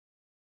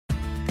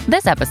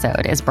This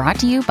episode is brought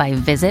to you by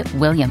Visit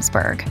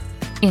Williamsburg.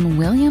 In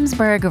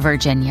Williamsburg,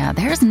 Virginia,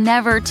 there's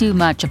never too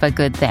much of a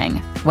good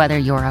thing. Whether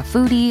you're a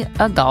foodie,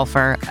 a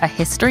golfer, a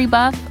history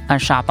buff, a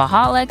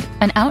shopaholic,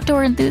 an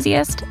outdoor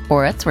enthusiast,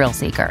 or a thrill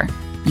seeker,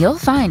 you'll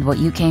find what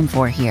you came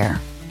for here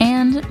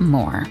and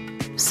more.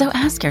 So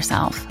ask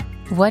yourself,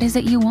 what is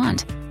it you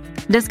want?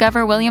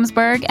 Discover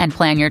Williamsburg and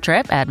plan your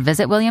trip at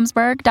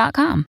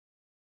visitwilliamsburg.com.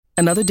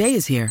 Another day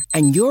is here,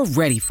 and you're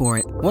ready for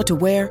it. What to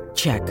wear?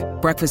 Check.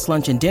 Breakfast,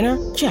 lunch, and dinner?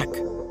 Check.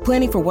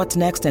 Planning for what's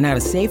next and how to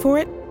save for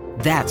it?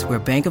 That's where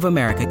Bank of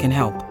America can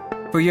help.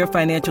 For your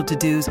financial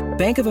to-dos,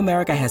 Bank of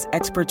America has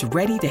experts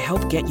ready to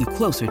help get you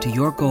closer to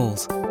your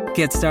goals.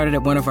 Get started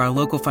at one of our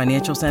local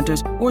financial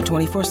centers or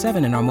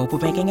 24/7 in our mobile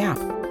banking app.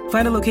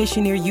 Find a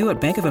location near you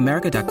at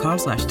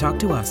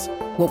bankofamerica.com/talktous.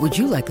 What would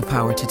you like the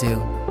power to do?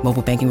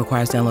 Mobile banking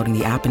requires downloading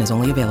the app and is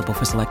only available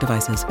for select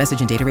devices. Message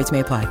and data rates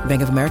may apply.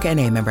 Bank of America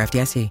N.A., member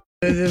FDIC.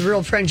 The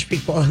real French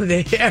people,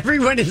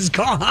 everyone is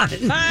gone.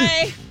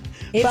 Bye.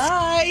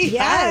 Bye.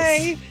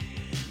 Yes.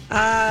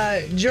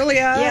 Hi.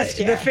 Julia, Yes,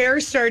 the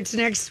fair starts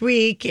next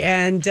week,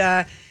 and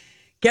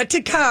get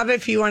to Cub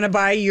if you want to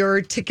buy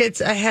your tickets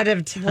ahead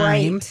of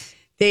time. Right.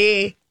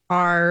 They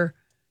are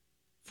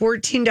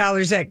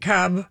 $14 at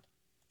Cub,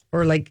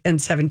 and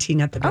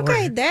 $17 at the door.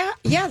 Okay, that's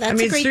I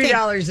mean, a great it's thing.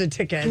 $3 a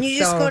ticket. And you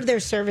just go to their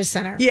service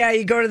center. Yeah,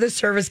 you go to the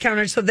service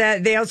counter. So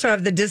that they also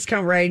have the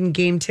discount ride and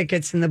game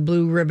tickets and the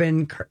blue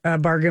ribbon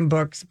bargain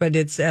books, but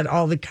it's at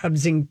all the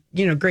Cubs in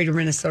greater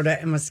Minnesota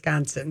and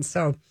Wisconsin.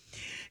 So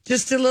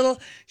just a little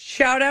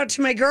shout out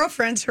to my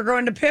girlfriends who are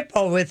going to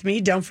Pitbull with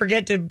me. Don't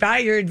forget to buy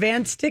your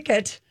advance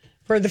ticket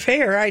for the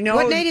fair. I know.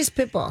 What night is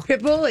Pitbull?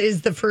 Pitbull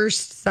is the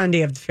first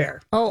Sunday of the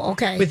fair. Oh,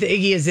 okay. With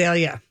Iggy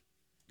Azalea.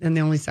 And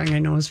the only song I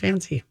know is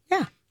Fancy.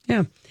 Yeah.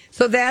 Yeah.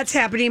 So that's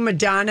happening.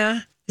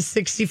 Madonna is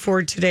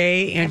 64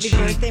 today. And Happy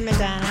birthday,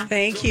 Madonna.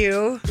 Thank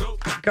you.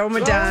 Go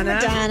Madonna.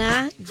 Go,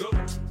 Madonna.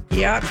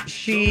 Yep.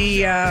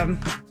 She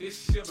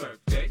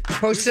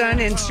posted on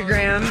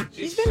Instagram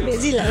She's been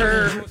busy lately.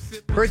 her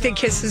birthday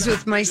kisses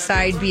with my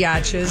side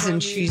biatches,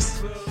 and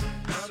she's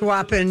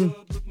swapping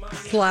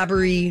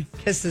slobbery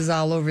kisses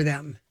all over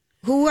them.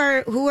 Who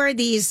are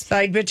these?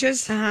 Side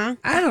bitches? Uh-huh.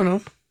 I don't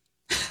know.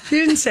 She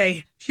didn't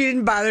say. She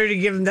didn't bother to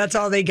give them. That's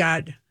all they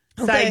got.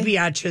 Side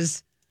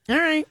biatches. All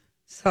right.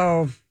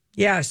 So,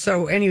 yeah.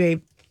 So,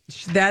 anyway,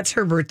 that's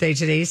her birthday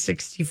today,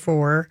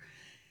 64.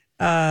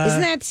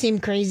 Doesn't that seem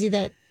crazy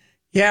that...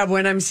 Yeah,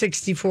 when I'm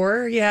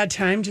 64,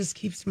 time just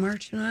keeps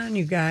marching on,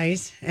 you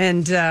guys.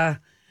 And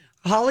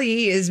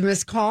Holly is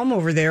Miss Calm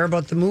over there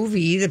about the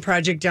movie, the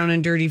Project Down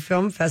and Dirty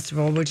Film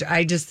Festival, which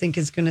I just think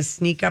is going to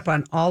sneak up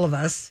on all of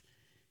us.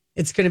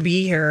 It's going to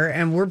be here,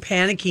 and we're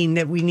panicking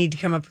that we need to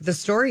come up with a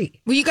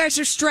story. Well, you guys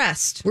are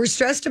stressed. We're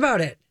stressed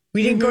about it.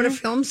 We didn't go to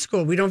film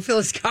school. We don't feel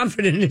as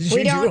confident as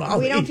you do,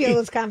 Holly. We don't feel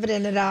as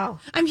confident at all.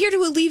 I'm here to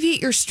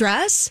alleviate your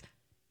stress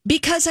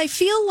because I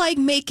feel like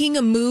making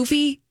a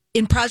movie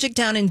in Project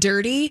Down and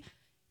Dirty,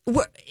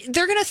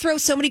 they're going to throw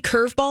so many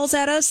curveballs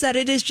at us that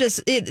it is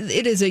just,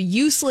 it is a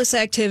useless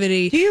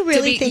activity. Do you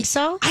really think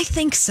so? I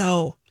think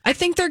so. I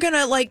think they're going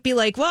to be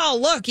like, well,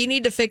 look, you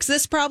need to fix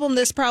this problem,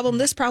 this problem,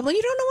 this problem.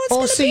 You don't know what's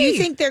going to be. So you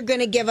think they're going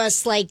to give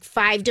us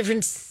 5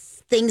 different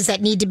things that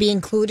need to be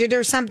included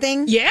or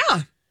something? Yeah.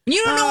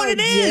 You don't know what it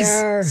is.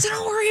 Dear. So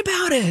don't worry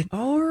about it.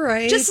 All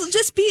right. Just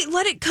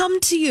let it come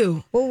to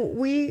you. Well,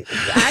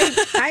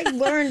 I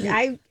learned,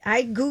 I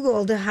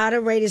Googled how to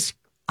write a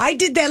I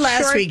did that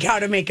last week, how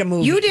to make a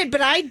movie. You did,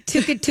 but I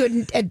took it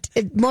to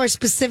a more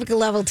specific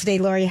level today,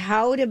 Lori.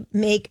 How to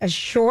make a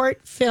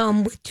short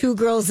film with 2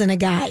 girls and a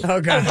guy.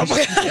 Oh, gosh.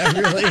 Yeah,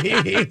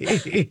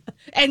 really?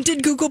 And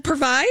did Google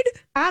provide?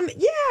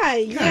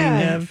 Yeah.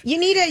 Kind of. You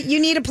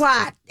need a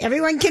plot.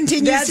 Everyone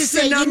continues That's to the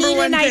say you number need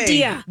one an thing.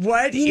 idea.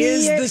 What You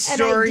is need the an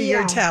story idea.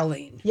 you're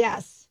telling?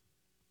 Yes.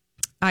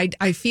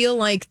 I feel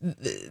like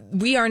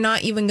we are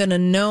not even going to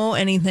know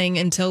anything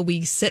until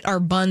we sit our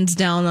buns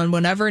down on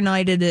whatever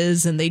night it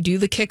is and they do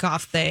the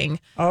kickoff thing.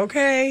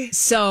 Okay.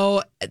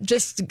 So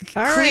just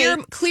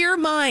clear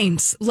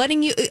minds,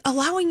 allowing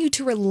you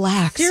to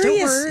relax. Serious.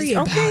 Don't worry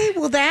about it.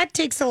 Well, that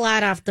takes a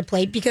lot off the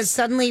plate because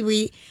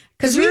suddenly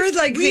Because we were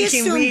thinking we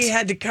assumed-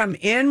 had to come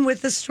in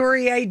with a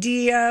story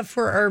idea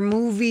for our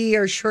movie,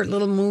 our short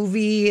little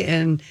movie.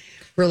 And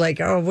we're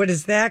like, oh, what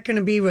is that going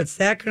to be? What's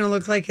that going to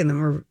look like? And then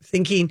we're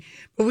thinking,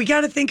 but we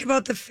got to think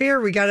about the fair.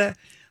 We got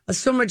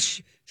so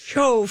much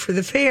show for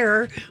the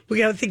fair. We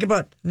got to think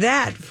about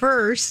that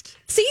first.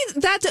 See,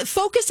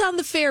 focus on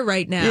the fair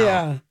right now.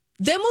 Yeah.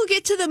 Then we'll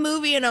get to the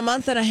movie in a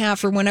month and a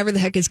half or whenever the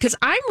heck is. Because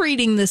I'm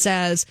reading this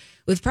as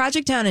with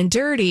Project Down and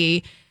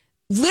Dirty,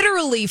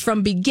 literally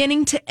from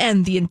beginning to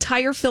end, the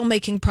entire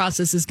filmmaking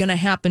process is going to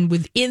happen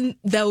within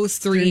those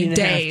 3 3.5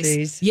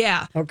 days.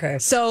 Yeah. Okay.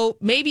 So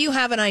maybe you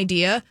have an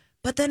idea,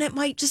 but then it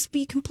might just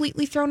be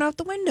completely thrown out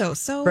the window.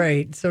 So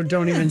Right. So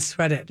don't even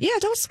sweat it. Yeah,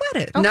 don't sweat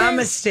it.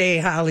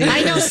 Namaste, Holly.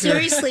 I know,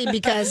 seriously,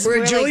 because Where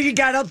we're Julie like,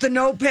 got out the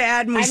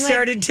notepad and we I'm like-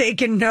 started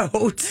taking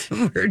notes.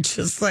 We're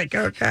just like,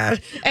 oh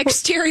God.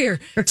 Exterior,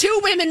 2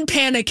 women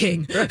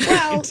panicking.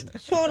 well,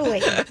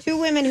 totally. 2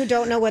 women who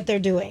don't know what they're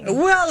doing.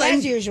 Well, as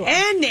and, usual.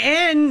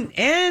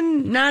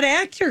 and not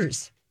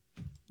actors.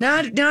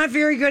 Not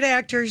very good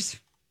actors.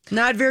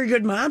 Not very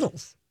good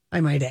models,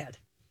 I might add.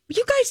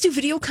 You guys do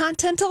video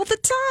content all the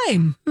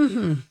time.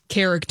 Mm-hmm.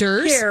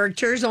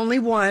 Characters. Only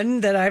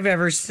one that I've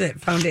ever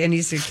found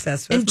any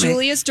success with. And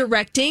Julia's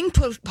directing,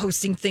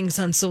 posting things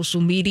on social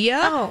media,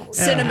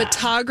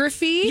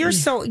 cinematography. You're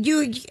so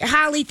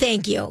Holly.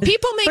 Thank you.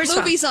 People make First of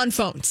all- movies on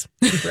phones.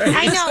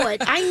 I know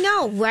it. I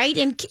know, right?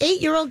 And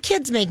 8-year-old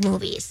kids make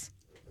movies.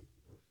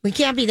 We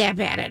can't be that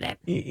bad at it.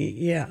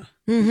 Yeah.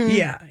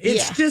 Yeah.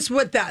 It's just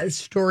what that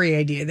story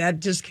idea that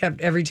just kept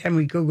every time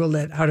we Googled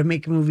it, how to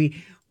make a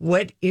movie.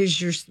 What is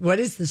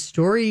the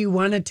story you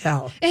want to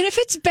tell? And if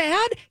it's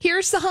bad,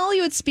 here's the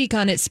Hollywood speak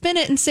on it. Spin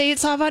it and say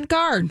it's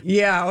avant-garde.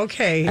 Yeah,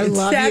 okay. I it's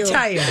love you.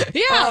 satire.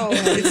 Yeah.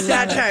 It's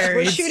satire.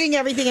 We're It's- shooting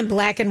everything in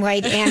black and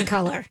white and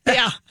color.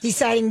 Yeah.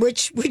 Deciding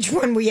which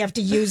one we have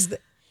to use.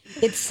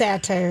 It's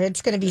satire.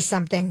 It's going to be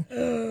something.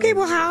 Okay,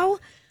 well,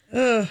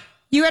 how?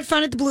 You had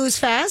fun at the Blues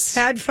Fest?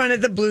 Had fun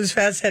at the Blues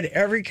Fest, had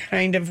every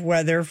kind of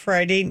weather.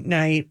 Friday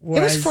night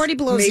was 40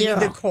 below maybe zero.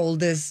 the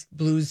coldest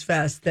Blues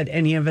Fest that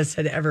any of us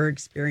had ever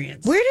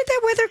experienced. Where did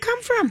that weather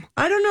come from?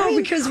 I don't know,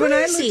 mean, because when I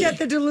looked crazy. at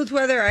the Duluth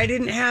weather, I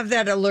didn't have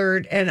that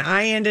alert, and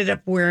I ended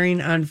up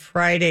wearing on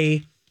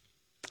Friday,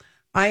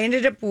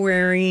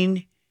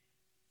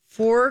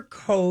 4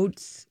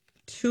 coats,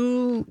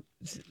 2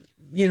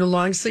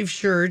 long sleeve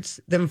shirts,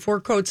 then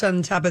 4 coats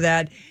on top of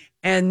that,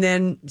 and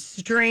then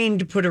strained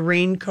to put a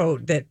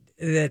raincoat that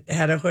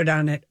had a hood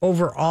on it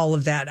over all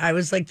of that. I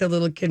was like the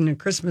little kid in A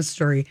Christmas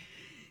Story.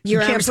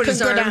 Your Can't arms put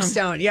his couldn't go arms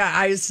down. Yeah,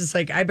 I was just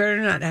like, I better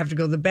not have to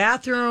go to the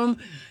bathroom,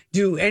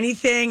 do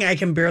anything. I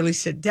can barely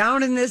sit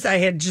down in this. I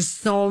had just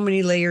so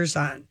many layers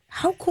on.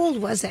 How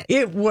cold was it?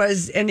 It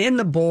was, and in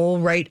the bowl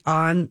right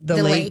on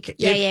the lake.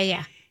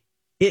 Yeah.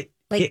 It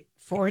Like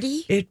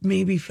 40? It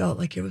maybe felt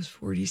like it was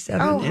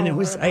 47, Oh, and it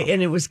was horrible.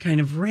 and it was kind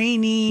of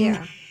raining,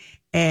 Yeah.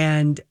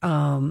 and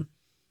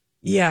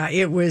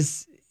it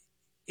was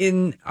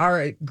in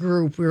our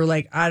group. We were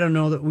like, I don't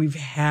know that we've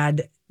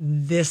had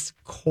this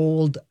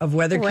cold of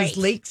weather because Right.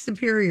 Lake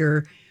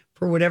Superior,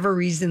 for whatever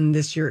reason,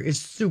 this year is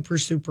super,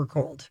 super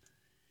cold.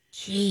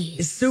 Jeez.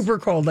 It's super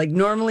cold. Like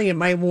normally it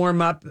might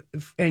warm up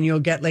and you'll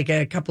get like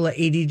a couple of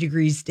 80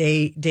 degrees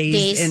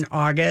days in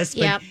August.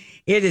 But Yep.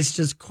 it is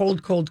just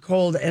cold, cold,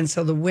 cold. And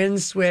so the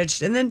wind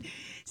switched. And then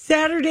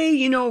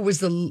Saturday, it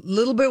was a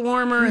little bit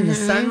warmer and the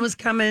sun was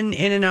coming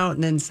in and out.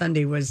 And then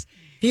Sunday was,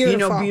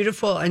 Beautiful.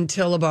 beautiful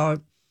until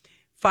about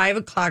 5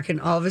 o'clock. And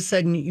all of a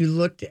sudden you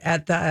looked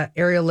at the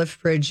aerial lift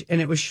bridge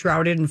and it was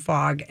shrouded in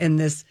fog. And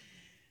this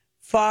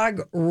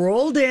fog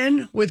rolled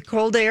in with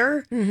cold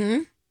air.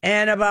 Mm-hmm.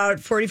 And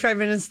about 45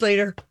 minutes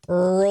later,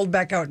 rolled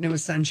back out and it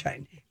was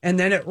sunshine. And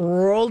then it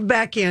rolled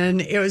back in.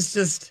 It was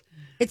just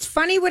It's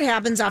funny what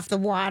happens off the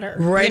water.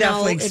 right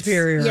off Lake it's-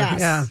 Superior. Yes.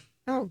 Yeah.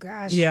 Oh,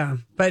 gosh. Yeah.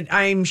 But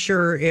I'm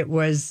sure it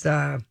was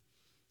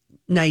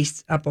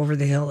nice up over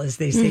the hill, as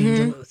they say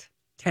in Duluth.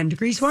 10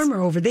 degrees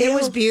warmer over the It hill.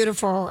 was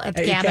beautiful at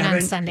the cabin on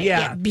cabin, Sunday.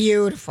 yeah.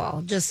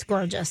 Beautiful. Just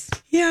gorgeous.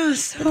 Yeah.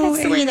 So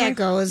That's the way anyway. that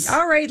goes.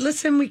 All right.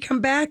 Listen, we come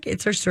back.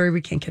 It's our story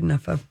we can't get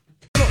enough of.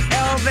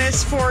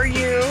 Elvis for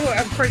you.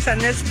 Of course, on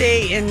this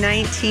day in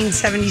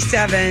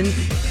 1977,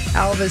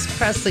 Elvis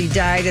Presley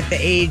died at the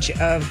age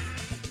of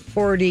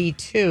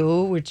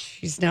 42, which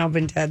he's now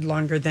been dead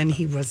longer than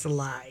he was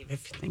alive,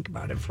 if you think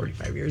about it,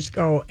 45 years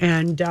ago.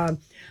 And on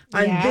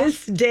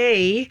this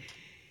day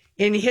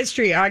in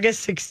history,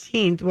 August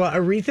 16th, well,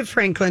 Aretha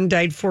Franklin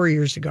died 4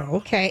 years ago.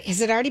 Okay.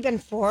 Has it already been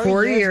 4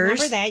 4 years? years.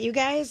 Remember that, you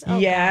guys? Oh,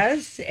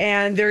 Yes,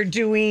 and they're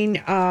doing,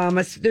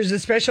 there's a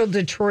special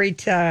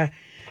Detroit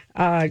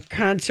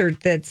concert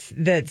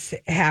that's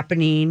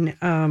happening,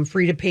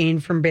 Frida Payne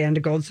from Band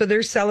of Gold. So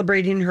they're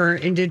celebrating her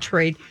in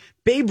Detroit.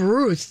 Babe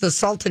Ruth, the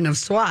Sultan of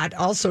SWAT,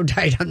 also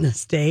died on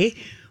this day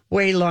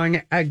way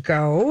long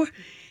ago.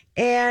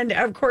 And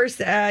of course,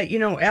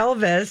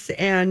 Elvis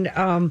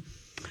and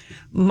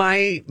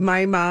my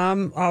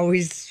mom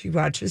she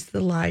watches the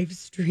live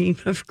stream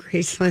of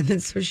Graceland,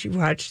 and so she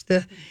watched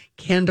the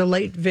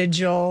candlelight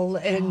vigil,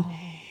 and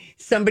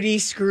somebody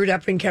screwed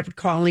up and kept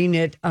calling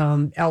it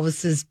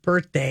Elvis's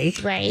birthday.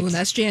 Right. Well,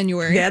 that's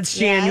January. That's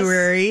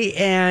January.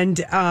 And,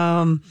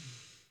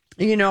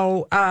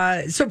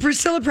 so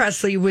Priscilla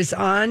Presley was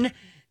on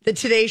the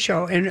Today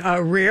Show, and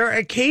a rare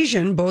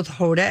occasion, both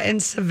Hoda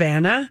and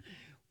Savannah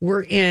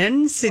were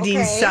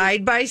sitting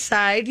side by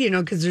side,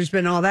 because there's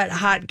been all that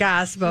hot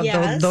gossip about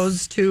Yes.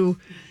 those two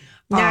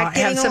Not have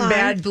getting some along.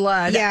 bad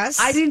blood. Yes.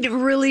 I didn't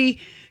really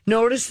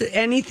notice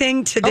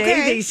anything today.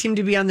 Okay. They seem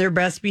to be on their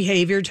best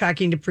behavior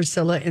talking to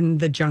Priscilla in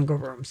the Jungle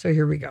Room. So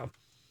here we go.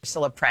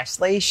 Priscilla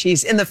Presley.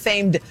 She's in the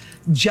famed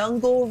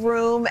Jungle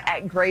Room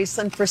at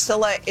Graceland.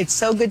 Priscilla, it's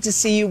so good to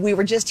see you. We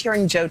were just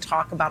hearing Joe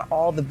talk about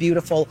all the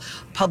beautiful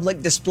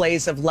public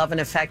displays of love and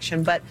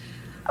affection, but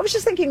I was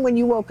just thinking, when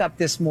you woke up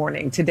this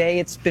morning, today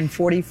it's been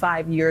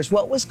 45 years,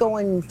 what was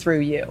going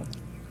through you?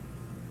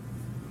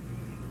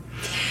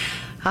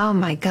 Oh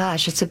my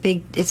gosh, it's a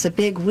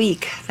big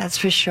week, that's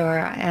for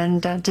sure.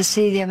 And to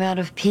see the amount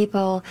of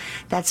people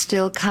that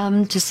still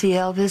come to see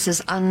Elvis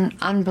is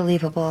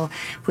unbelievable.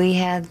 We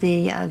had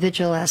the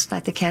vigil last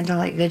night, the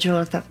candlelight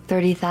vigil.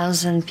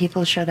 30,000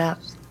 people showed up.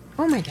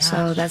 Oh my gosh.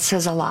 So that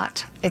says a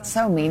lot. It's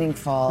so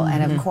meaningful.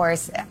 And of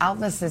course,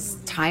 Elvis is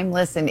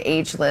timeless and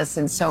ageless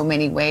in so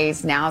many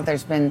ways. Now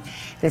there's been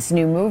this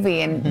new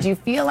movie. And do you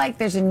feel like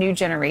there's a new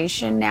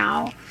generation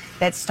now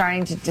that's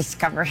starting to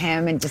discover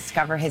him and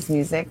discover his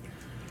music?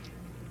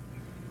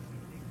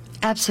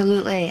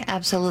 Absolutely,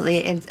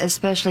 absolutely, and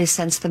especially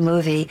since the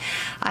movie.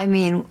 I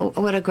mean,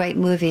 what a great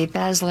movie.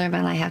 Baz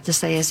Luhrmann, I have to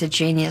say, is a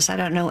genius. I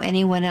don't know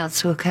anyone else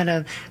who could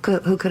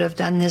have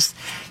done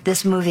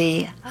this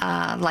movie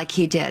like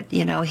he did.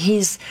 You know,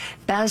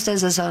 Baz does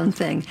his own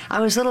thing.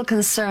 I was a little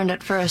concerned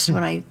at first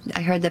when I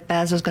heard that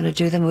Baz was going to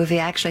do the movie.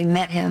 I actually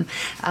met him.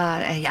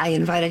 I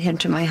invited him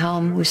to my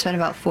home. We spent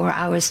about 4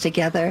 hours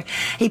together.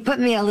 He put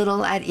me a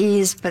little at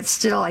ease, but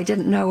still, I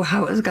didn't know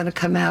how it was going to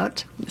come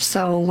out.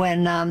 So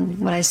when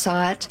I saw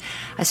it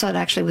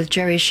actually with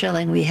Jerry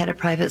Schilling. We had a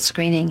private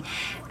screening,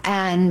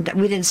 and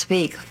we didn't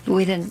speak.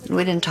 We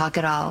didn't talk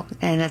at all.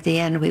 And at the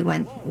end, we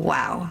went,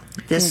 "Wow,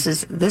 this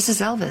is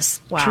Elvis."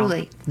 Wow.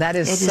 Truly, it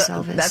is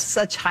Elvis. That's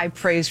such high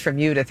praise from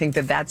you to think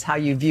that that's how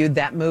you viewed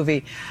that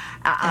movie.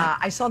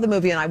 I saw the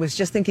movie, and I was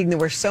just thinking there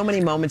were so many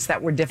moments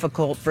that were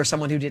difficult for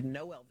someone who didn't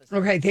know Elvis.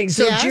 Okay, thanks.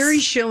 So Jerry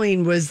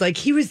Schilling was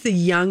he was the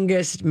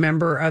youngest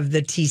member of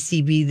the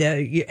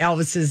TCB,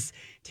 Elvis's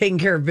taking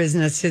care of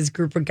business, his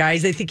group of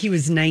guys. I think he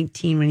was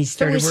 19 when he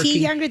started working. So was he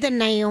younger than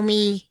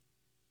Naomi's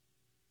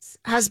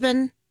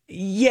husband?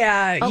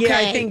 Yeah, okay. yeah,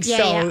 I think so.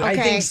 Yeah, okay. I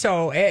think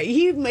so.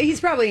 He's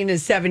probably in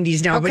his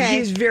 70s now, but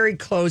he's very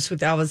close with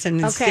Elvis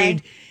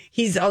and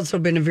he's also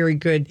been a very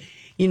good,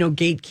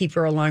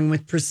 gatekeeper along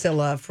with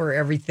Priscilla for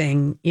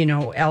everything,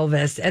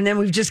 Elvis. And then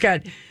we've just got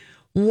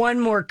one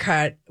more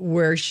cut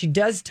where she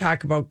does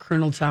talk about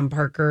Colonel Tom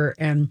Parker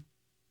and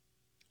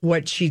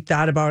what she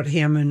thought about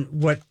him and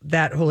what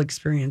that whole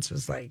experience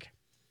was like.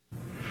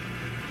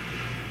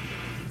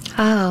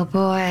 Oh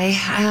boy,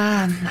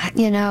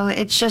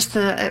 it's just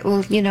it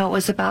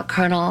was about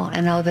Colonel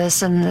and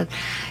Elvis and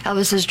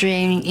Elvis's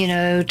dream,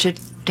 to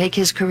take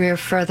his career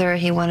further.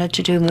 He wanted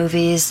to do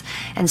movies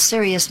and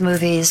serious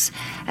movies.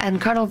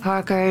 And Colonel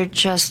Parker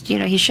just,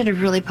 he should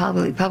have really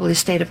probably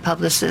stayed a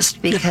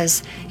publicist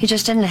because he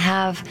just didn't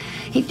have,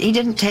 he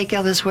didn't take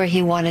Elvis where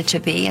he wanted to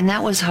be. And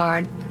that was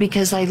hard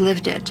because I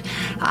lived it.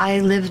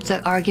 I lived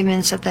the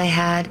arguments that they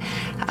had.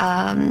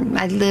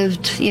 I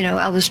lived,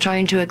 Elvis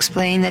trying to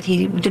explain that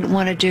he didn't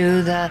want to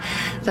do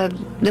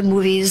the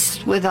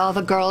movies with all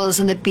the girls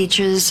and the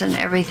beaches and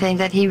everything,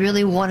 that he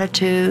really wanted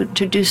to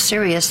do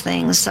serious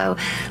things. So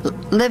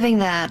living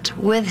that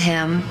with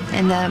him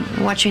and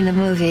watching the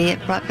movie,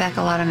 it brought back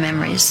a lot of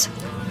memories.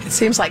 It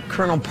seems like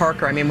Colonel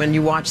Parker, I mean, when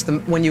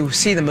you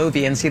see the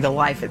movie and see the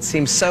life, it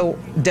seems so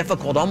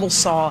difficult. He almost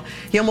saw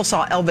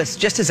Elvis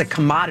just as a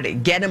commodity,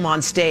 get him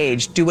on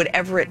stage, do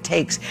whatever it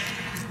takes.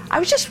 I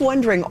was just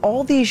wondering,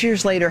 all these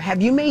years later,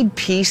 have you made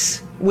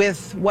peace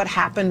with what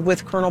happened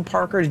with Colonel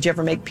Parker? Did you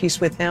ever make peace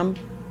with him?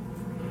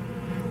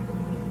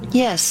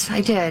 Yes,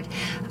 I did.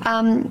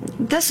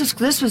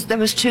 There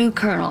was two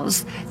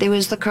colonels. There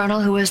was the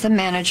colonel who was the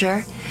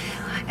manager,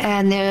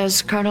 and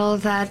there's colonel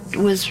that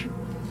was,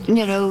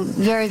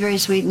 very, very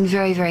sweet and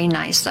very, very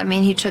nice. I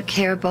mean, he took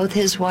care of both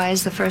his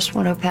wives, the first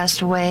one who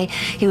passed away.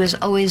 He was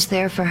always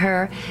there for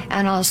her,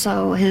 and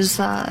also his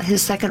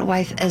second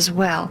wife as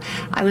well.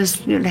 I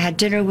had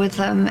dinner with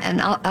them,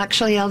 and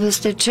actually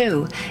Elvis did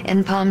too,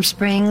 in Palm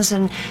Springs.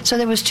 And so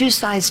there was two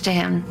sides to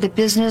him, the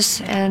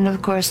business and,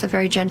 of course, the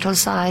very gentle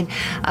side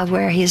of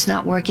where he's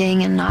not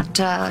working and not,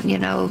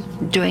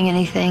 doing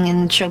anything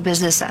in show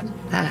business,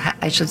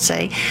 I should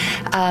say.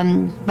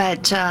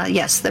 But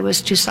yes, there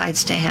was two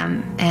sides to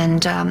him.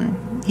 And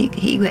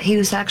he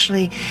was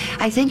actually,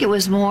 I think it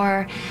was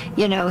more,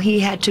 he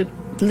had to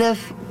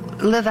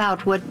live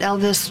out what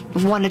Elvis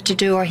wanted to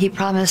do, or he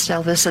promised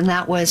Elvis, and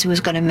that was he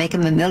was going to make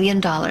him $1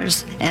 million,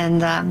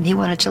 and he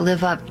wanted to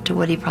live up to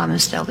what he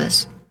promised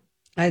Elvis.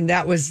 And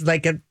that was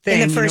like a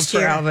thing in the first for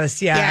year. Elvis.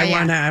 Yeah,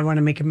 I want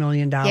to make $1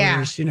 million.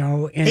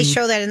 And they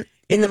show that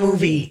in the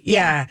movie.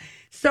 Yeah.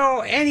 So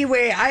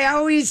anyway, I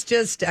always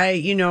just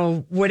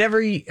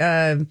whatever.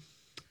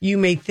 You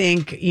may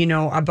think,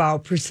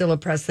 about Priscilla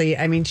Presley.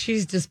 I mean,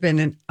 she's just been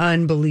an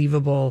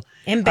unbelievable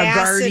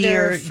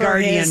ambassador,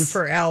 guardian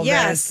for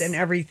Elvis and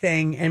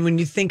everything. And when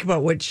you think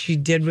about what she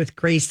did with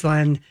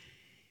Graceland,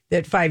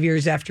 that 5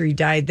 years after he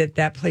died,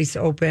 that place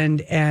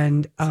opened,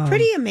 and it's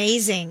pretty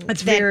amazing.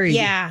 It's very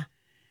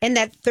and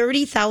that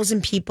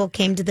 30,000 people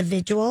came to the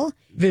vigil.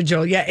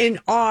 In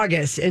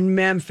August in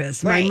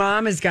Memphis. Right. My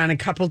mom has gone a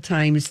couple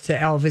times to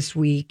Elvis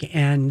Week,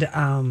 and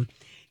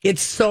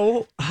it's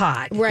so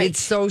hot. Right. It's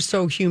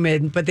so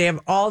humid, but they have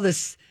all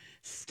this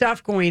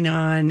stuff going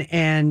on.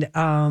 And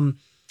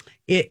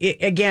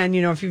again,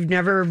 if you've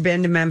never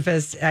been to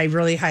Memphis, I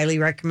really highly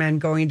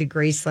recommend going to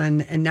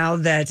Graceland. And now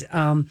that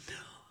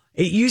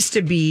it used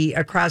to be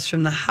across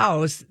from the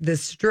house, the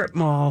strip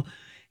mall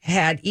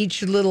had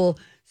each little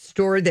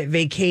store that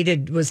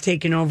vacated was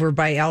taken over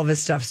by Elvis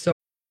stuff. So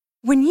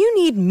when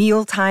you need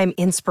mealtime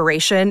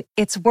inspiration,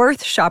 it's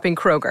worth shopping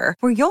Kroger,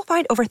 where you'll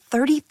find over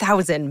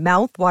 30,000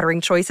 mouth-watering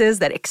choices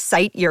that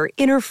excite your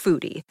inner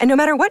foodie. And no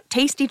matter what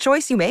tasty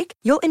choice you make,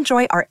 you'll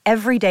enjoy our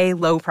everyday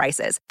low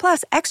prices,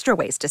 plus extra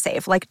ways to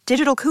save, like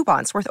digital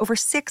coupons worth over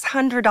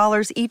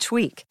 $600 each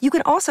week. You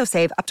can also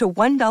save up to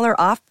 $1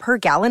 off per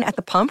gallon at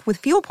the pump with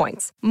fuel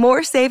points.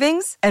 More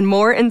savings and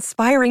more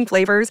inspiring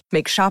flavors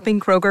make shopping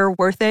Kroger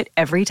worth it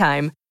every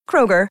time.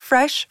 Kroger,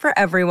 fresh for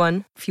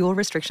everyone. Fuel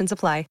restrictions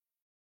apply.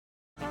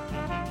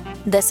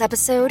 This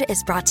episode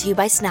is brought to you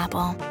by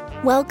Snapple.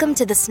 Welcome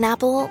to the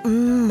Snapple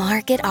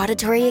Market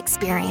Auditory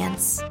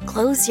Experience.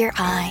 Close your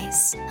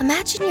eyes.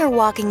 Imagine you're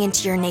walking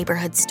into your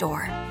neighborhood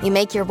store. You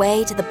make your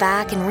way to the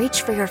back and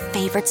reach for your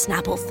favorite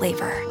Snapple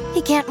flavor.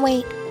 You can't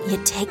wait. You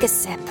take a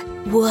sip.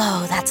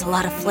 Whoa, that's a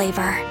lot of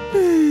flavor.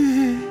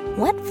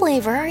 What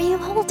flavor are you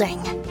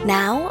holding?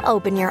 Now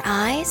open your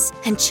eyes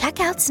and check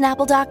out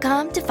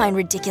Snapple.com to find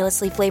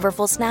ridiculously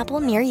flavorful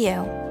Snapple near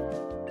you.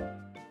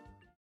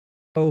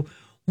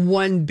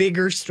 One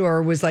bigger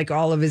store was like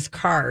all of his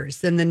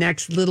cars. Then the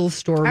next little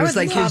store was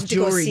like his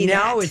jewelry.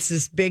 Now it's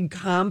this big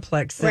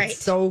complex that's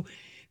so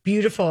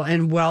beautiful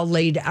and well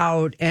laid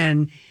out.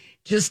 And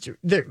just,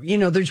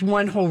 there's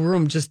one whole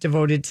room just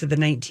devoted to the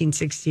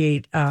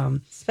 1968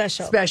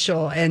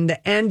 special. And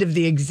the end of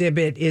the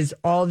exhibit is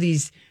all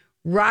these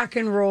rock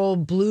and roll,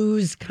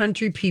 blues,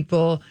 country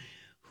people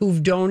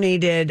who've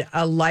donated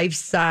a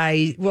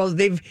life-size. Well,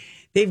 they've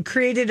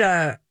donated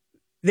a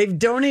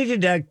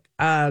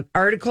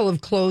article of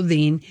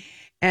clothing,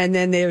 and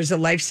then there's a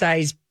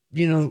life-size,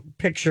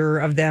 picture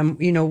of them,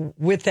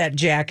 with that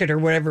jacket or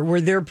whatever,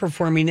 where they're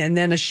performing, and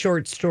then a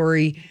short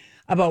story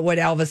about what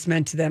Elvis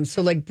meant to them.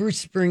 So, like,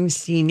 Bruce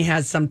Springsteen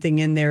has something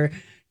in there.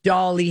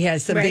 Dolly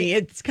has something.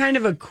 Right. It's kind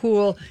of a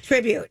cool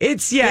tribute.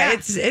 It's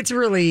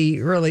really,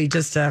 really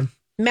just a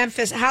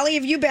Memphis. Holly,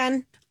 have you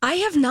been? I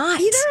have not.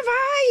 Neither have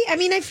I. I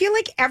mean, I feel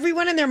like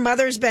everyone and their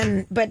mother's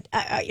been, but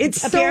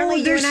it's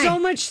apparently there's so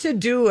much to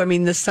do. I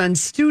mean, the Sun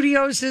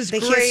Studios is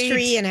great. The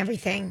history and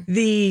everything.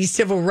 The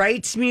Civil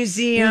Rights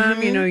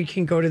Museum. You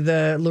can go to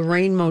the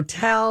Lorraine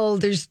Motel.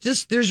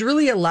 There's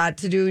really a lot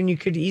to do, and you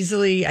could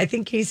easily. I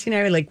think Casey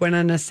and I went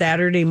on a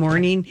Saturday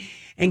morning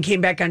and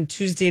came back on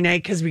Tuesday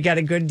night because we got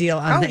a good deal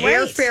on the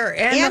airfare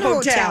and the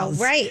hotels.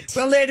 Right.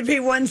 Well, they had to pay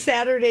one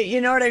Saturday.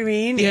 You know what I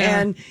mean? Yeah.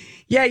 And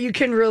yeah, you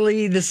can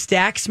really. The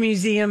Stax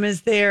Museum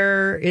is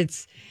there.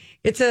 It's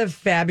a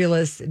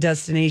fabulous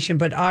destination.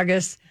 But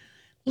August,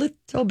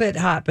 little bit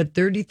hot, but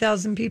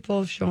 30,000 people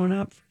have shown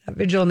up for that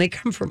vigil, and they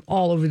come from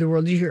all over the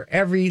world. You hear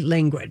every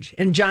language.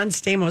 And John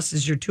Stamos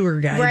is your tour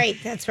guide, right?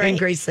 That's right. And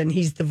Graceland,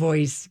 he's the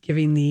voice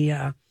giving the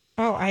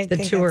I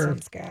think tour. That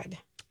sounds good.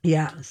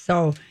 Yeah.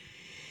 So.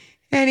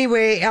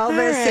 Anyway,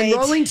 Elvis and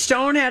Rolling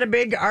Stone had a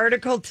big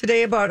article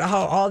today about how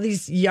all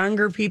these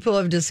younger people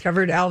have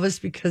discovered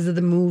Elvis because of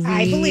the movie.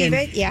 I believe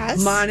it,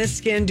 yes.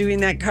 Måneskin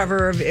doing that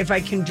cover of If I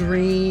Can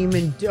Dream,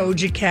 and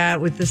Doja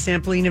Cat with the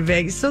sampling of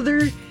Vegas. So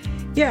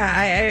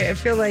I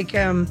feel like,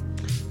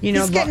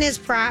 he's getting his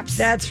props.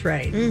 That's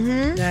right.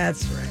 Mm-hmm.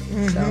 That's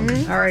right.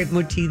 So, all right,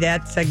 Muti,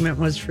 that segment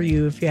was for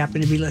you if you happen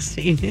to be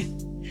listening.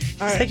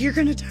 It's like, you're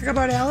going to talk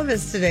about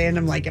Elvis today. And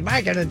I'm like, am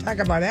I going to talk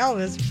about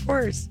Elvis? Of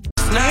course.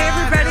 Hey,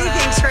 everybody.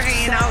 Thanks for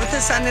hanging out with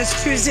us on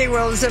this Tuesday.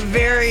 Well, it was a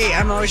very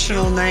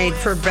emotional night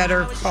for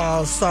Better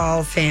Call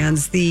Saul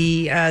fans.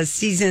 The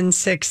season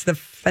 6, the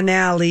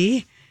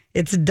finale,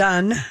 it's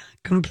done,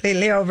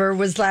 completely over,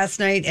 was last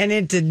night, and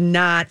it did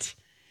not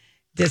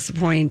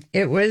disappoint.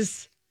 I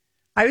was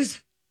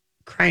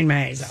crying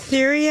my eyes out.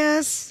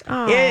 Serious?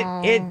 Oh.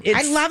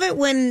 I love it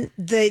when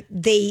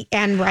they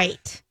end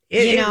right.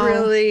 It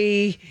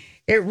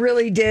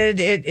really did.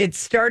 It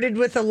started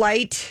with a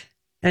light.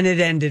 And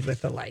it ended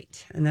with a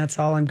light. And that's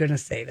all I'm going to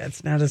say.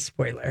 That's not a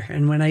spoiler.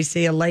 And when I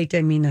say a light,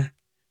 I mean a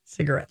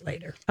cigarette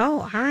lighter. Oh,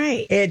 all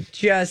right. It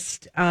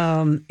just,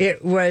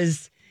 it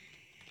was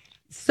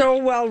so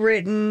well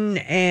written.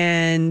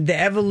 And the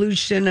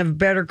evolution of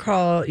Better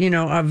Call,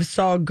 of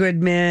Saul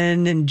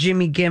Goodman and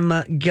Jimmy what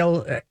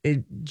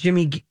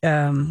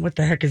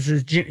the heck is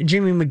this?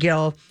 Jimmy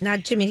McGill.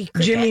 Not Jimmy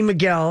Cricket. Jimmy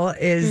McGill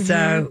is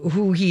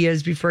who he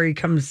is before he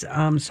becomes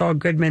Saul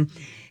Goodman.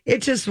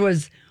 It just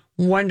was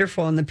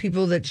wonderful, and the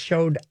people that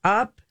showed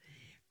up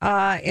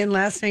in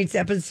last night's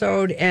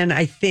episode, and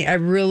I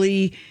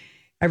really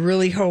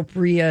hope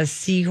Rhea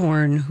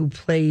Seehorn, who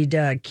played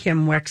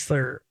Kim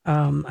Wexler,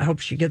 I hope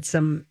she gets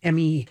some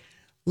Emmy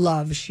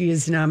love. She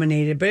is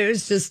nominated, but it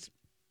was just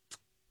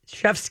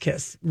chef's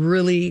kiss.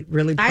 Really,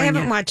 really poignant. I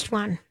haven't watched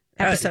one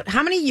episode.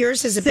 How many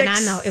years has it been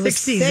on, though? It was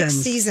 6 seasons.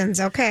 6 seasons,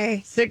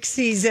 okay. 6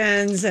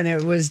 seasons, and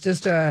it was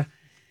just a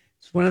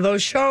It's one of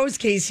those shows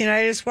Casey and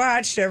I just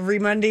watched every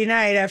Monday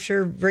night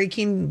after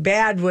Breaking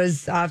Bad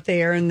was off the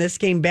air and this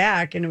came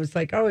back. And it was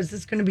like, oh, is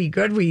this going to be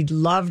good? We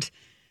loved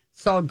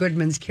Saul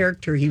Goodman's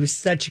character. He was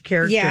such a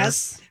character.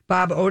 Yes.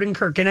 Bob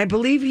Odenkirk. And I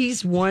believe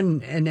he's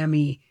won an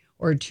Emmy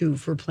or two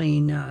for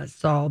playing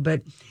Saul.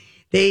 But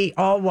they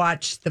all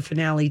watched the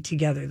finale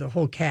together, the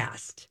whole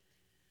cast.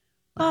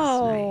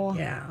 Last night.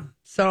 Yeah.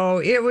 So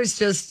it was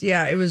just,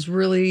 it was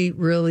really,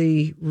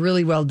 really,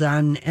 really well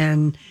done.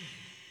 And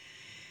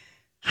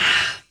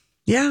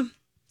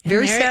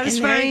very satisfying.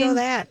 And there you go,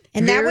 that.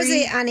 And that was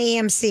on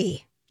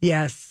AMC.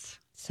 Yes.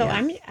 So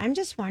I'm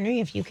just wondering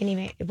if you can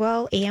even,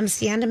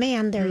 AMC On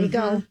Demand, there you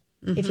go,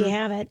 if you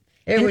have it.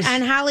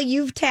 And Holly,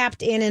 you've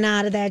tapped in and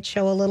out of that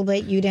show a little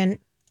bit. You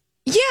didn't.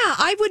 Yeah,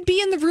 I would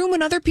be in the room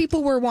when other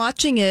people were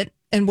watching it.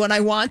 And what I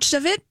watched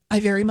of it, I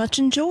very much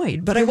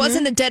enjoyed. But I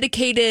wasn't a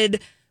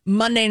dedicated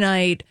Monday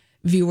night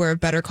viewer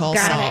of Better Call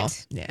Saul.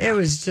 It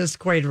was just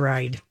quite a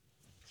ride.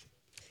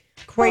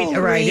 Quite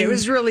a ride. It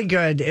was really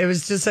good. It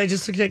was just, I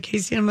just looked at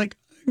Casey and I'm like,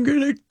 I'm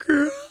going to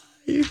cry.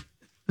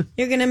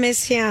 You're going to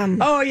miss him.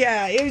 Oh,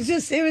 yeah. It was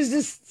just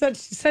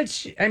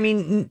such, I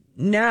mean,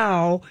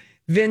 now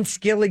Vince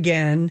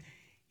Gilligan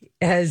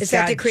has Is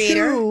that the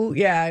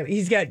creator?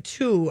 He's got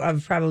 2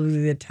 of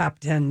probably the top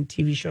 10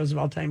 TV shows of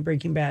all time,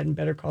 Breaking Bad and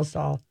Better Call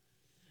Saul.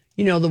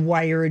 You know, The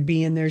Wire would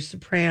be in there,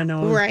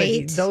 Sopranos.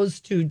 Right. But those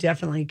 2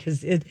 definitely,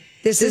 because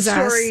this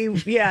story,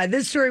 us. Yeah,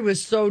 this story was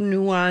so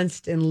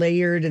nuanced and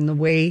layered in the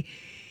way.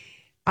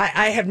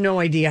 I have no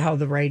idea how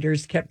the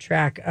writers kept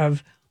track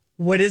of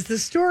what is the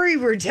story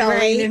we're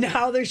telling and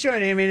how they're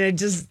showing it. I mean, it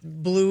just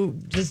blew,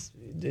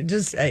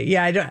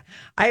 I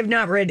have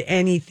not read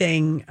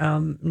anything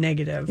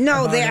negative.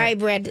 No, I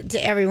read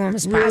everyone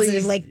was positive,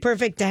 really, like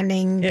perfect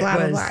ending, blah,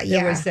 blah, blah.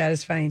 Yeah. It was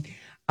satisfying.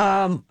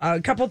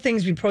 A couple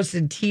things we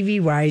posted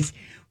TV-wise.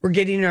 We're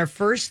getting our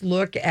first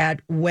look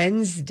at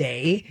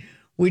Wednesday,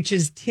 which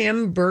is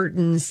Tim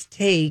Burton's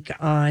take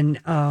on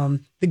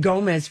the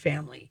Gomez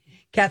family.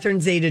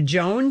 Catherine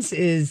Zeta-Jones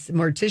is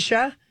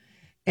Morticia,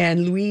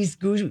 and Luis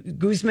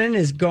Guzman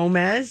is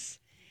Gomez.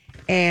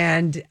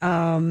 And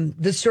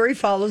the story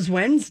follows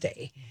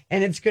Wednesday.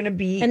 And it's going to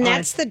be... And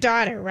that's the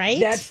daughter, right?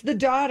 That's the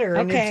daughter.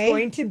 Okay. And it's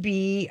going to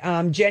be...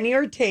 Jenny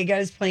Ortega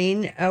is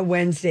playing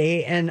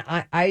Wednesday, and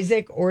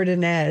Isaac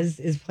Ordonez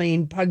is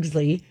playing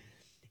Pugsley.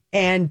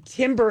 And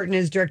Tim Burton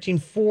is directing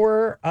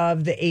 4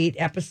 of the 8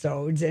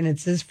 episodes, and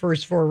it's his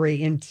first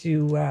foray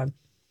into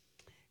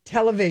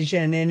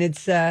television. And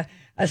it's a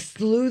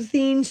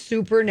sleuthing,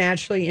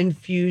 supernaturally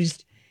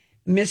infused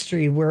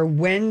mystery where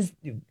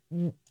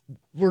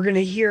we're going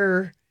to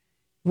hear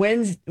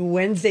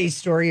Wednesday's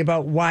story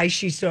about why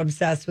she's so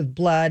obsessed with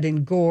blood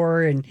and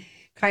gore and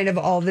kind of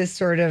all this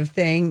sort of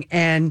thing.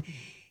 And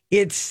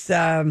it's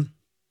Tim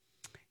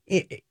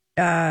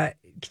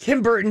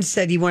Burton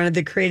said he wanted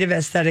the creative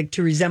aesthetic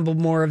to resemble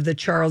more of the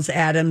Charles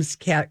Addams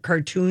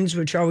cartoons,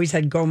 which always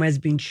had Gomez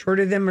being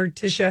shorter than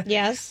Morticia.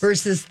 Yes.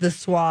 Versus the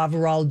suave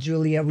Raul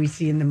Julia we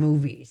see in the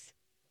movies.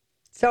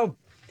 So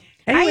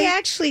anyway, I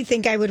actually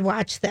think I would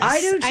watch this.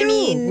 I do too. I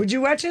mean, would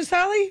you watch this,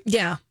 Holly?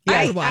 Yeah,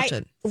 I would watch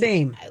it.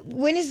 Same.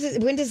 When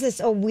does this?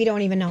 Oh, we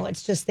don't even know.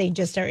 It's just they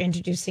just are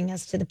introducing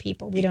us to the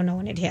people. We don't know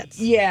when it hits.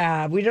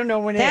 Yeah, we don't know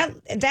when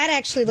that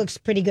actually looks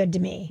pretty good to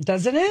me,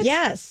 doesn't it?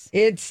 Yes,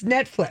 it's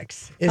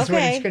Netflix is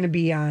what it's going to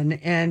be on,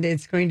 and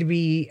it's going to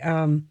be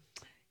the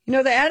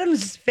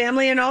Addams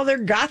family and all their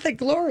gothic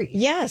glory.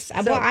 Yes,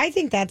 well, I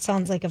think that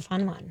sounds like a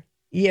fun one.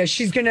 Yeah,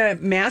 she's going to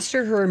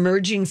master her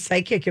emerging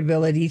psychic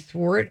ability,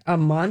 thwart a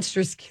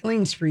monstrous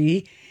killing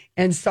spree,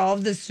 and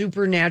solve the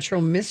supernatural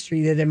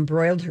mystery that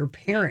embroiled her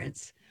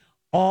parents,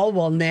 all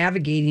while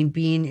navigating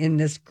being in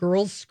this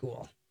girls'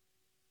 school.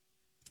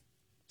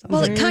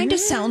 Well, it kind of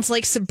sounds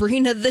like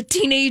Sabrina the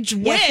Teenage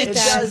Witch. Yes, it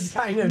does,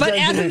 kind of, but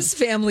Addams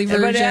Family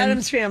version. But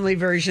Addams Family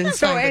version.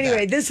 So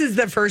anyway, this is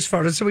the first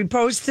photo. So we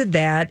posted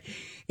that.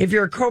 If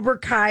you're a Cobra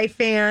Kai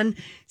fan,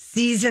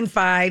 season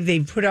 5, they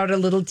put out a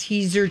little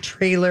teaser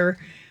trailer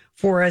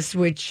for us,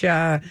 which,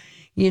 that's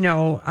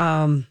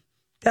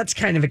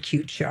kind of a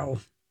cute show.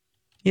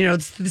 You know,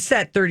 it's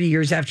set 30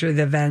 years after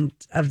the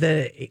event of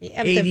the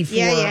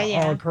 84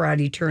 All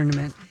Karate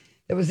Tournament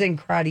that was in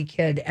Karate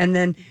Kid. And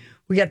then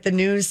we got the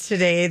news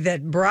today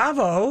that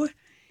Bravo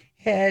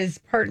has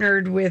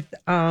partnered with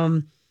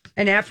an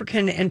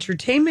African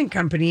entertainment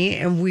company,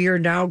 and we are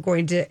now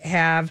going to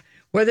have,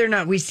 whether or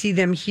not we see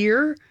them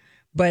here,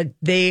 but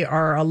they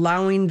are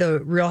allowing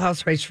the Real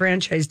Housewives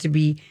franchise to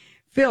be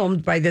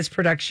filmed by this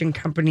production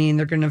company, and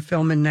they're going to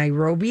film in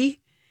Nairobi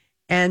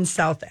and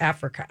South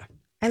Africa.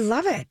 I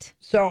love it.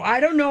 So I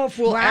don't know if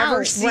we'll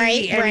ever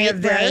see any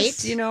of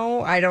this. You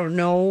know, I don't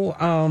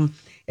know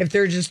if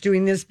they're just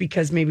doing this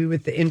because maybe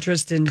with the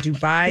interest in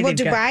Dubai. Well,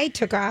 Dubai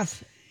took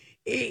off.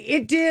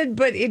 It did,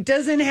 but it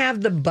doesn't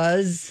have the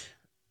buzz.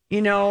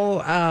 You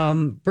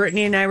know,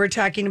 Brittany and I were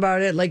talking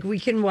about it. Like, we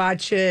can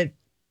watch it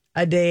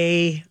a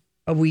day,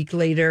 a week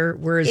later,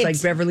 whereas like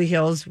Beverly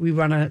Hills, we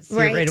want to see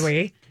it right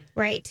away.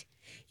 Right.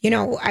 You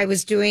know, I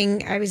was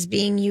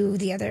being you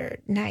the other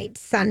night,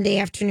 Sunday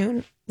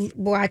afternoon,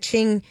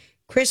 watching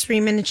Chris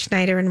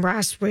Riemenschneider and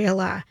Ross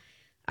Rilla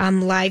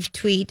live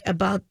tweet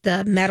about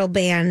the metal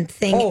band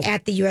thing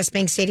at the U.S.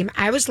 Bank Stadium.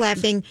 I was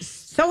laughing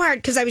so hard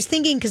because I was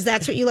thinking, because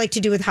that's what you like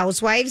to do with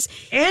Housewives.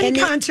 And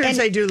concerts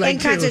I do like,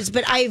 and concerts, too.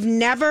 but I've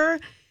never...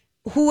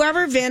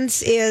 Whoever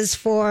Vince is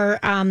for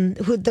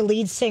who the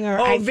lead singer.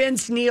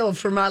 Vince Neil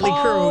for Motley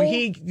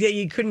Crue.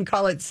 You couldn't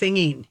call it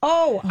singing.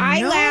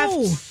 I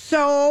laughed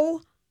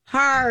so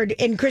hard.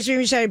 And Chris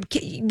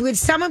Riemenschneider, would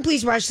someone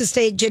please watch the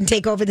stage and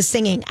take over the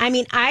singing? I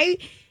mean,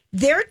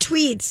 their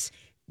tweets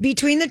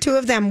between the two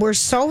of them were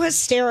so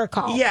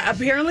hysterical. Yeah,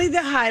 apparently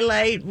the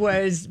highlight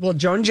was,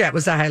 Joan Jett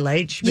was the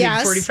highlight. She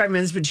played 45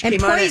 minutes, but she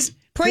came out at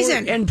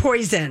Poison. And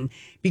Poison,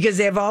 because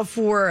they have all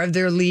four of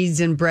their leads,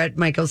 and Bret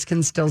Michaels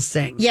can still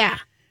sing. Yeah.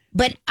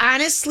 But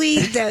honestly,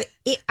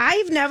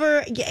 I've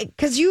never,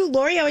 because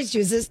Lori always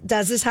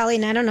does this, Holly,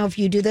 and I don't know if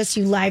you do this.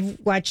 You live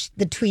watch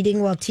the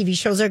tweeting while TV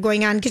shows are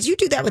going on, because you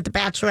do that with The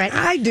Bachelorette.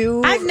 I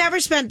do. I've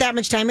never spent that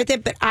much time with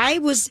it, but I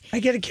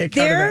get a kick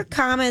out of it. Their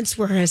comments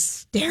were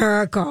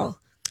hysterical.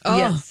 Oh,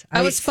 yes,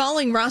 I was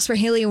following Ross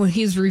Rahalia when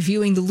he was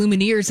reviewing the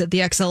Lumineers at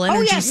the XL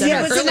Energy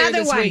Center. It was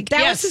another one. Week.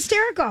 That was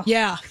hysterical.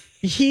 Yeah.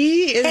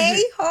 He is.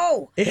 Hey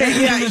ho!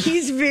 Yeah,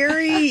 he's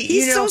very.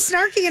 He's so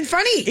snarky and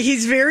funny.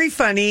 He's very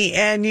funny,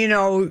 and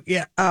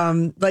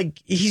like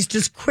he's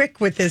just quick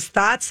with his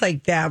thoughts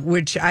like that,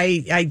 which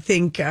I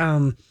think,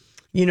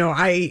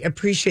 I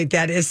appreciate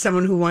that as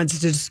someone who wants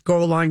to just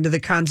go along to the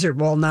concert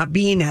while not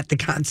being at the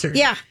concert.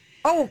 Yeah.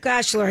 Oh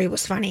gosh, Lori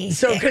was funny.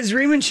 So, because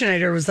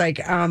Riemenschneider was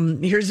like,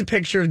 here's a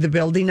picture of the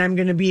building I'm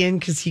going to be in,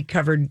 because he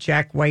covered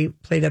Jack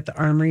White, played at the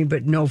Armory,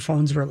 but no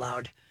phones were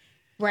allowed.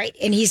 Right.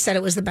 And he said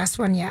it was the best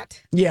one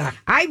yet. Yeah.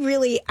 I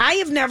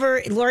have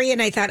never, Lori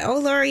and I thought,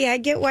 Lori, I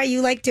get why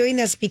you like doing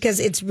this, because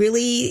it's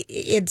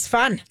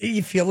fun.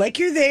 You feel like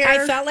you're there.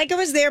 I felt like I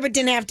was there, but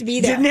didn't have to be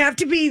there. Didn't have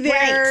to be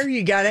there. Right.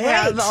 You got to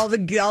have all the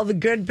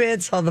good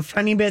bits, all the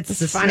funny bits,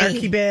 the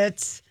snarky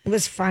bits. It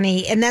was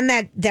funny. And then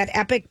that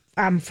epic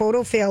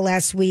photo fail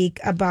last week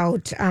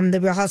about the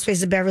Real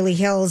Housewives of Beverly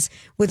Hills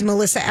with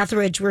Melissa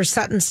Etheridge, where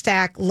Sutton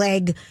Stack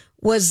leg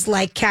was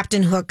like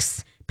Captain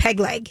Hook's peg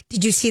leg.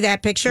 Did you see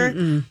that picture?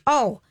 Mm-mm.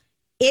 Oh,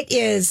 it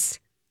is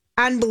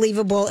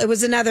unbelievable. It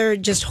was another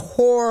just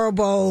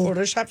horrible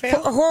Photoshop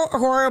fail.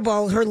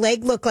 Horrible. Her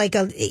leg looked like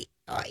a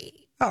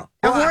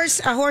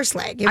horse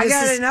leg. I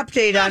got an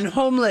update on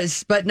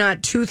Homeless But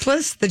Not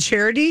Toothless, the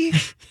charity.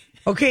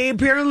 Okay,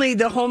 apparently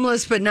the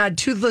Homeless But Not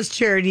Toothless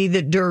charity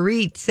that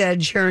Dorit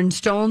said Sharon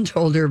Stone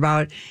told her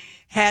about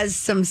has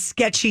some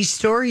sketchy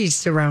stories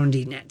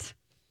surrounding it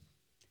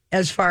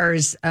as far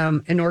as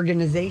an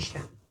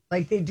organization.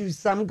 Like, they do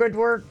some good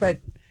work, but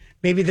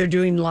maybe they're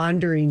doing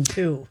laundering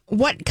too.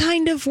 What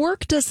kind of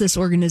work does this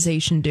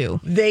organization do?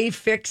 They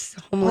fix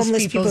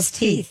homeless people's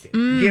teeth.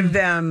 Give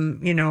them,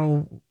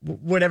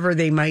 whatever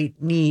they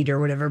might need or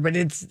whatever. But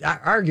it's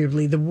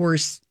arguably the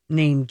worst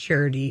named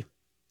charity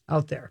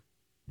out there.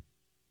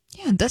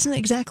 Yeah, it doesn't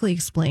exactly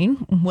explain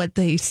what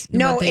they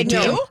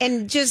do.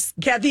 And just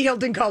Kathy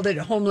Hilton called it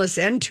Homeless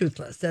and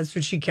Toothless. That's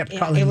what she kept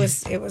calling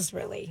it. It was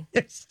really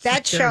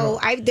that show.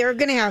 They're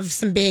going to have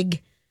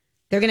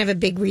they're going to have a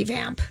big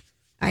revamp,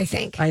 I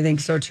think. I think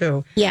so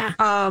too. Yeah.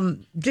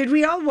 Did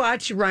we all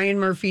watch Ryan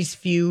Murphy's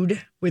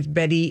feud with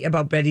Betty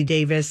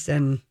Davis?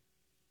 And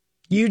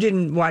you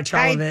didn't watch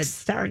all of it. I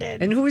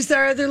started. And who was the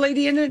other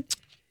lady in it?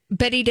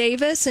 Betty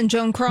Davis and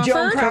Joan Crawford.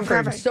 Joan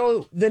Crawford.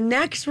 So the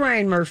next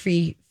Ryan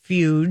Murphy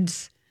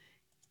feuds,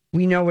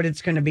 we know what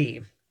it's going to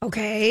be.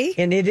 Okay.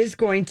 And it is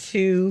going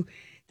to,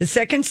 the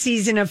second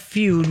season of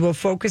Feud will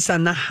focus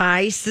on the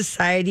high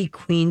society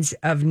queens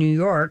of New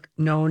York,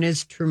 known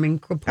as Truman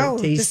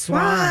Capote's the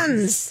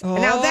Swans.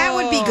 Now that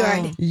would be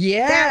good.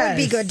 Yeah. That would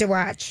be good to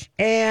watch.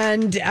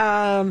 And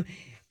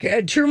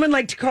Truman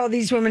liked to call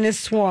these women as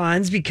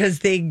swans because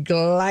they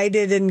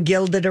glided and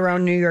gilded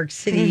around New York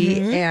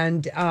City.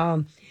 And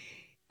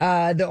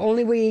the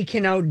only way he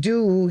can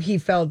outdo, he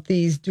felt,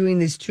 doing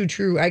these two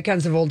true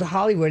icons of old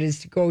Hollywood is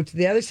to go to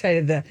the other side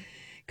of the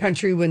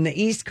country when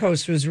the East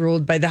Coast was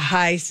ruled by the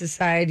high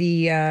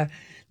society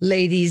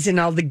ladies and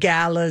all the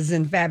galas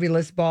and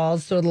fabulous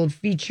balls. So it'll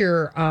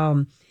feature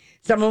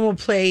someone will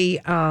play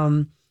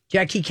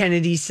Jackie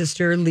Kennedy's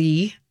sister,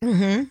 Lee.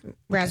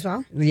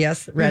 Raswell.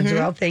 Yes,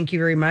 Raswell. Thank you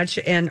very much.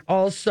 And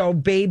also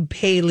Babe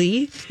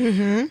Paley.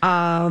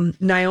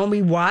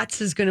 Naomi Watts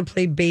is going to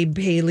play Babe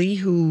Paley,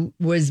 who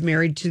was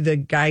married to the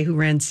guy who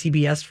ran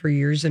CBS for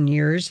years and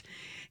years.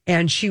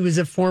 And she was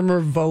a former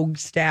Vogue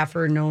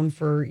staffer known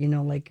for,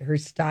 like her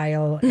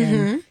style.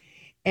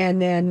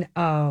 And then,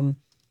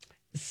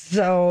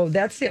 so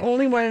that's the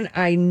only one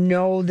I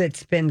know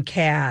that's been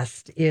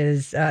cast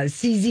is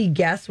CZ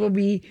Guess will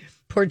be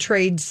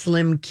portrayed.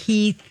 Slim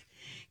Keith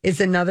is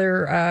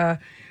another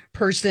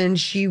person.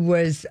 She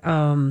was,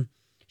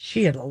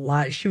 she had a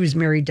lot. She was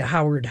married to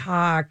Howard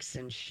Hawks,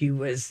 and she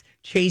was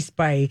chased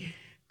by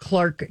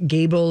Clark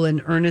Gable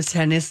and Ernest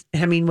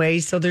Hemingway.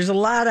 So there's a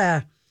lot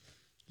of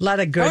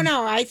good. Oh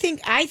no, I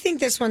think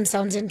this one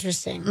sounds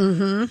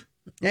interesting.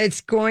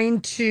 It's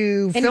going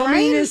to,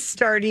 filming is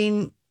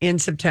starting in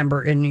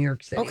September in New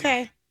York City.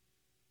 Okay.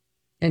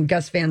 And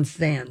Gus Van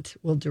Sant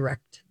will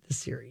direct the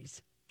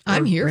series.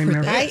 I'm here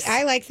for this.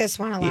 I like this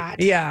one a lot.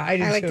 Yeah, I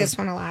do I like too. this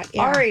one a lot.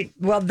 Yeah. All right.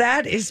 Well,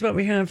 that is what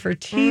we have for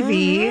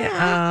TV.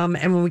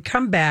 And when we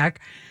come back,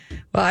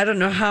 well, I don't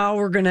know how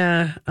we're going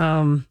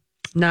to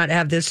not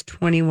have this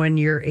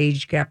 21-year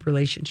age gap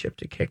relationship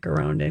to kick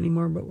around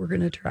anymore, but we're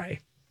going to try.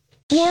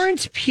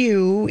 Florence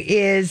Pugh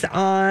is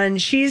on.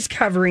 She's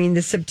covering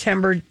the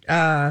September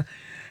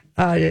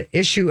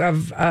issue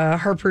of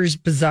Harper's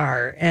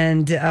Bazaar.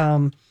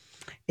 And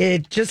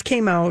it just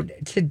came out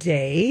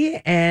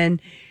today.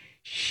 And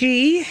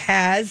she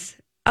has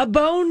a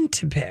bone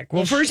to pick.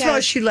 Well, first of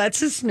all, she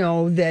lets us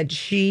know that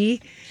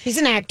she's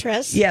an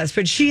actress. Yes,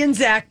 but she and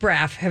Zach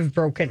Braff have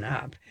broken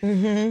up.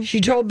 Mm-hmm.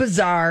 She told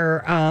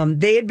Bazaar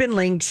they had been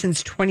linked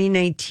since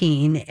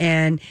 2019,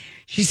 and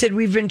she said,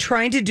 we've been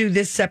trying to do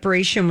this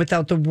separation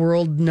without the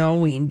world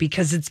knowing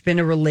because it's been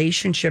a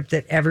relationship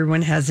that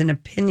everyone has an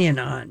opinion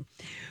on.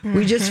 Mm-hmm.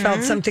 We just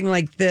felt something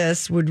like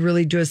this would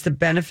really do us the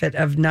benefit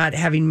of not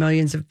having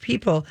millions of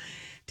people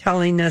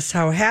telling us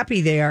how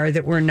happy they are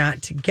that we're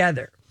not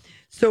together.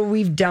 So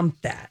we've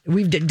dumped that.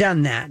 We've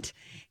done that.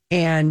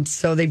 And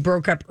so they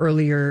broke up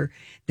earlier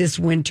this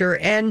winter.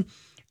 And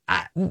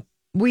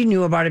we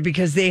knew about it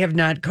because they have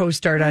not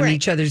co-starred on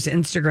each other's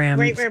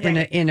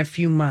Instagrams in a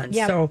few months.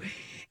 Yep. So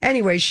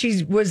anyway,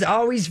 she was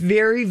always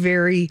very,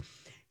 very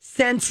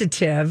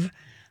sensitive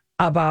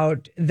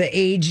about the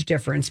age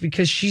difference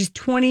because she's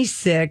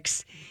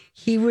 26.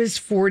 He was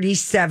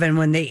 47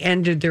 when they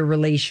ended their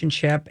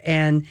relationship.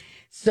 And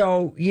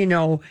so,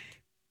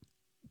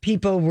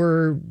 people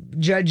were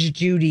Judge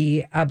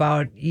Judy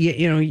about,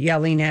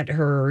 yelling at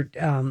her.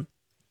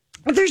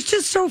 There's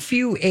just so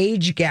few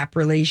age gap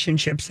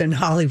relationships in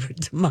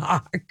Hollywood to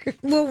mock.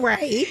 Well,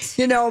 right.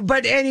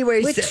 But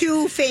anyways. With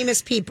two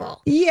famous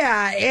people.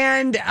 Yeah.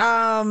 And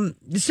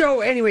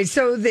so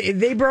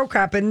they broke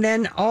up. And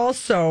then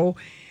also,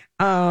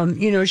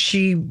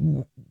 she's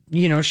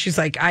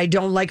like, I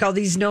don't like all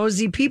these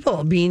nosy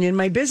people being in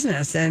my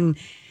business. And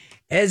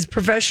as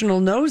professional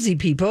nosy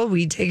people,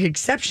 we take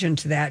exception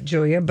to that,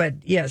 Julia. But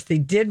yes, they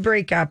did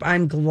break up.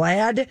 I'm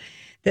glad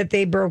that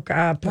they broke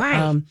up.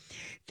 Why?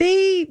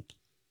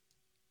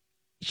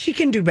 She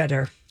can do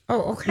better.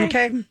 Oh, okay.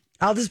 Okay.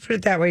 I'll just put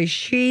it that way.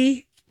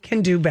 She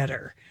can do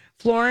better.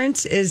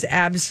 Florence is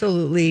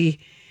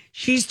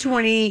she's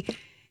 20.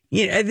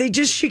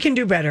 She can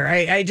do better.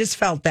 I just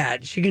felt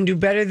that. She can do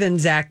better than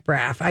Zach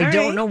Braff. I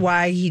don't know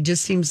why. He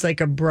just seems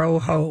like a bro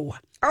ho.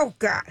 Oh,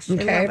 gosh.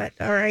 Okay. I love it.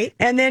 All right.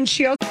 And then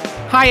she also...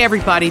 Hi,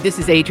 everybody. This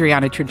is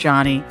Adriana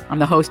Trajani. I'm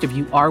the host of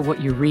You Are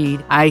What You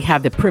Read. I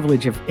have the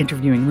privilege of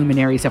interviewing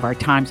luminaries of our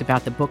times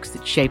about the books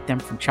that shaped them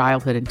from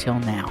childhood until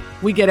now.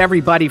 We get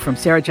everybody from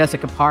Sarah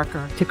Jessica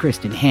Parker to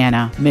Kristen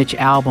Hanna, Mitch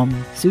Albom,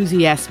 Susie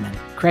Essman,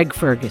 Craig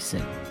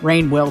Ferguson,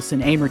 Rainn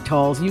Wilson, Amor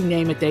Tolls, you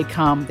name it, they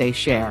come, they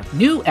share.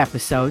 New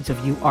episodes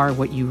of You Are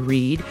What You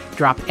Read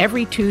drop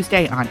every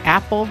Tuesday on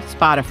Apple,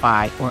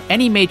 Spotify, or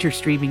any major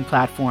streaming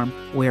platform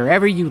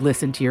wherever you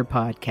listen to your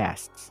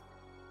podcasts.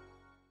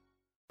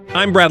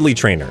 I'm Bradley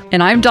Trainer.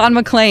 And I'm Don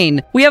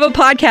McClain. We have a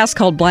podcast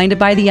called Blinded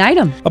by the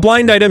Item. A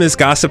blind item is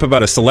gossip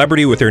about a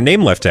celebrity with their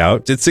name left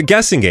out. It's a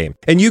guessing game,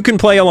 and you can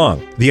play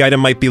along. The item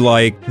might be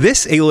like,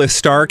 this A-list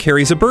star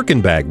carries a Birkin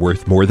bag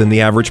worth more than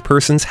the average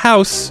person's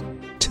house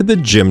to the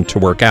gym to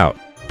work out.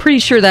 Pretty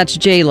sure that's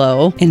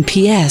J-Lo. And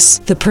P.S.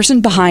 the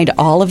person behind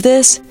all of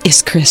this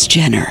is Kris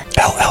Jenner,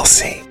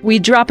 LLC. We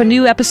drop a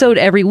new episode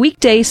every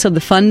weekday so the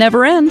fun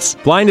never ends.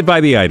 Blinded by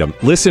the Item.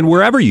 Listen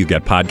wherever you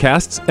get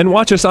podcasts and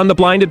watch us on the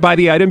Blinded by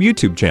the Item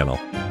YouTube channel.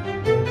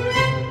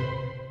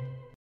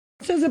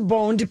 This is a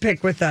bone to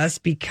pick with us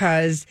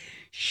because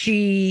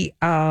she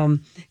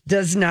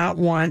does not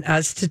want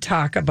us to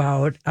talk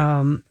about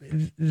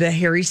the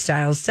Harry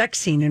Styles sex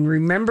scene. And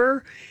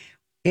remember...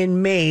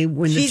 in May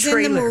when she's the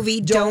trailer, in the movie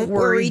Don't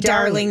Worry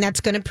Darling, that's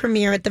going to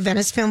premiere at the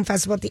Venice Film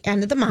Festival at the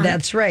end of the month.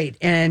 That's right.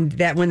 And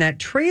that when that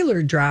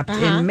trailer dropped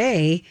in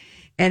May,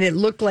 and it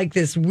looked like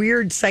this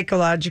weird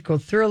psychological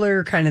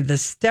thriller, kind of the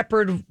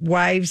Stepford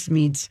Wives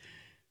meets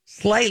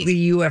slightly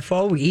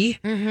UFO-y,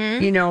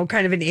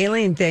 kind of an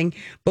alien thing.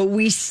 But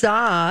we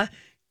saw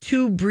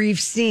two brief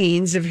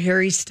scenes of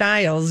Harry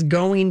Styles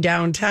going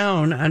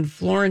downtown on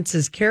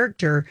Florence's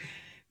character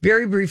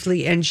very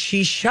briefly, and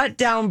she shut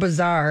down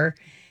Bazaar.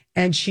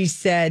 And she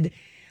said,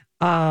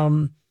 when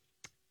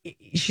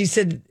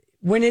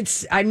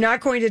I'm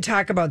not going to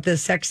talk about the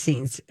sex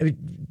scenes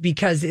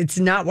because it's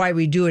not why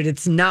we do it.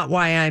 It's not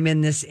why I'm in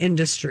this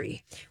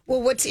industry.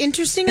 Well, what's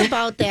interesting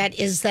about that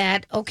is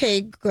that, okay,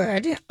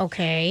 good.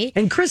 Okay.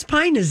 And Chris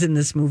Pine is in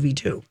this movie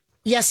too.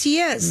 Yes, he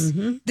is.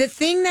 Mm-hmm. The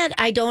thing that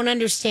I don't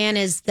understand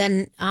is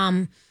then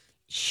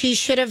she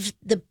should have,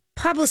 the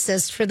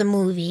publicist for the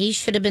movie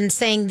should have been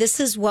saying, this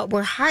is what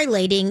we're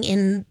highlighting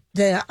in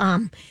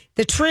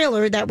the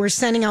trailer that we're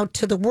sending out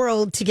to the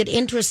world to get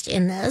interest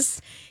in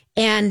this.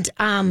 And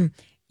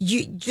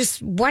you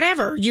just,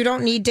 whatever, you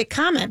don't need to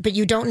comment, but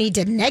you don't need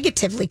to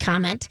negatively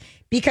comment,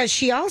 because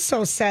she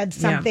also said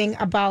something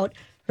about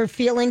her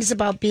feelings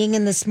about being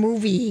in this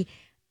movie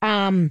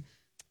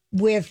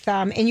with,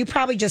 and you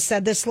probably just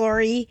said this,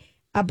 Lori,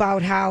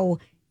 about how,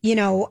 you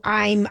know,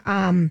 I'm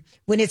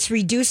when it's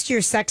reduced to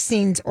your sex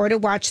scenes or to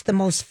watch the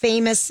most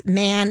famous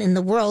man in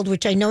the world,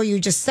 which I know you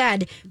just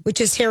said, which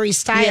is Harry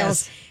Styles.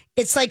 Yes.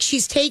 It's like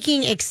she's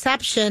taking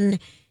exception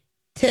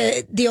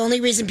to the only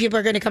reason people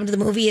are going to come to the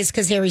movie is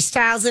because Harry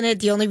Styles in it.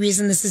 The only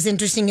reason this is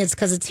interesting is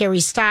because it's Harry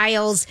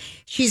Styles.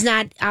 She's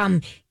not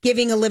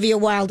giving Olivia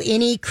Wilde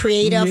any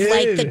creative,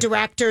 like the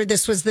director.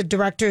 This was the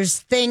director's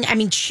thing. I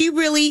mean, she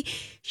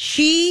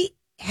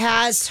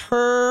has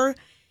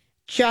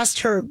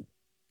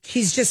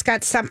she's just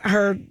got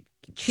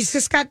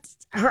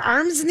her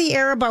arms in the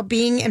air about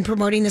being and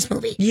promoting this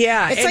movie.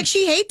 Yeah. It's like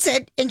she hates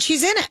it and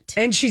she's in it.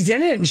 And she's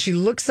in it and she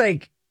looks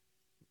like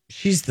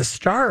she's the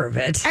star of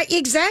it.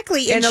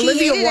 Exactly. And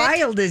Olivia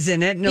Wilde is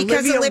in it. And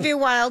because Olivia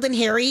Wilde and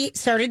Harry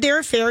started their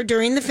affair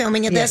during the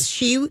filming of this.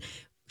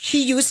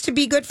 She used to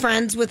be good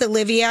friends with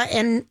Olivia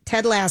and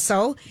Ted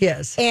Lasso.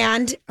 Yes.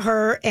 And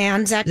her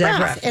and Zach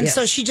Braff. And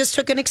so she just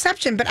took an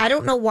exception. But I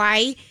don't know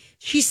why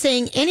she's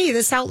saying any of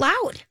this out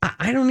loud.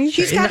 I don't either.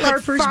 She's got like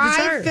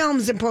 5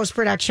 films in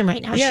post-production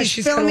right now. Yeah,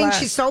 she's filming.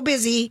 She's so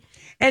busy.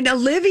 And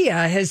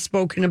Olivia has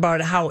spoken about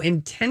how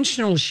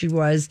intentional she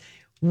was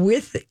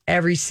with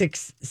every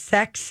sex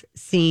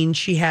scene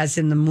she has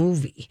in the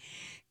movie,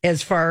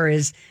 as far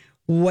as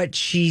what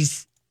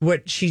she's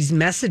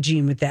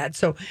messaging with that.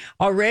 So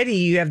already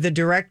you have the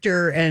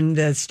director and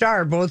the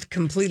star both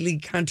completely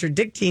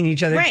contradicting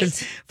each other,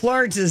 because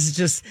Florence is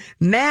just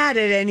mad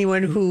at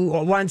anyone who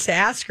wants to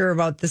ask her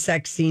about the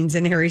sex scenes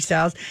in Harry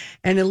Styles,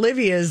 and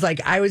Olivia is like,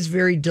 I was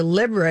very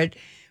deliberate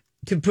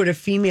to put a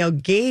female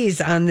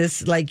gaze on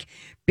this, like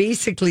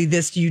basically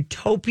this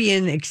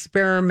utopian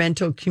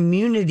experimental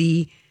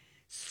community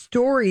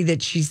story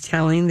that she's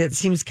telling that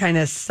seems kind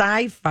of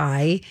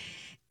sci-fi.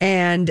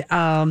 And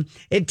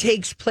it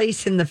takes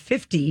place in the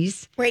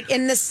 50s. Right.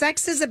 And the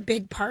sex is a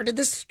big part of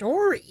the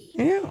story.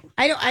 Yeah.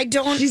 I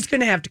don't. She's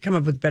going to have to come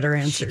up with better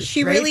answers.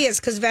 She really is.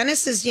 Because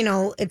Venice is,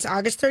 it's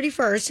August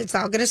 31st. It's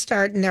all going to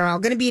start and they're all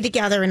going to be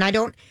together. And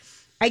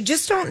I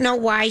just don't know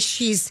why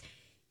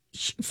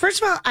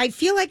first of all, I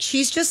feel like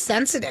she's just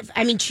sensitive.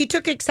 I mean, she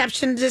took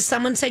exception to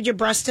someone said your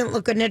breasts didn't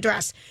look good in a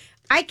dress.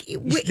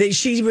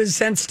 She was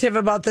sensitive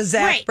about the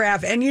Zach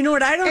Braff, and you know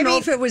what? I don't know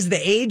if it was the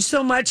age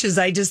so much as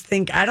I just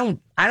think I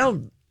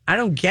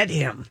don't get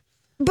him.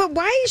 But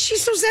why is she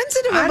so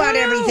sensitive about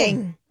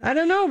everything? I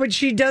don't know, but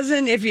she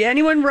doesn't. If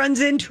anyone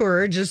runs into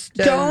her, just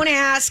don't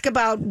ask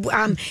about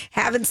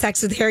having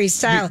sex with Harry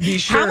Styles. Be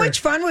sure. How much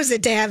fun was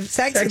it to have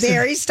sex with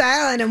Harry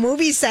Styles in a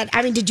movie set?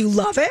 I mean, did you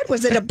love it?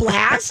 Was it a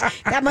blast?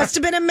 That must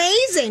have been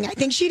amazing. I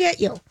think she'd hit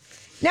you.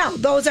 No,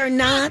 those are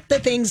not the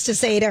things to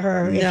say to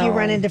her if you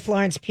run into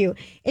Florence Pugh.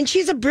 And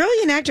she's a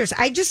brilliant actress.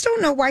 I just don't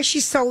know why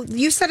she's so,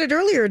 you said it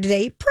earlier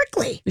today,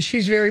 prickly.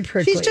 She's very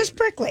prickly. She's just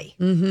prickly.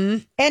 Mm-hmm.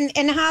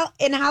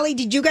 And Holly,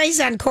 did you guys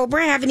on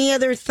Cobra have any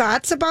other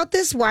thoughts about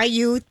this? Why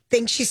you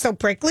think she's so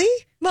prickly?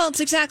 Well, it's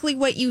exactly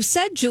what you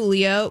said,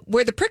 Julia,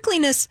 where the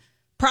prickliness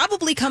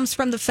probably comes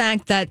from the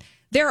fact that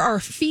there are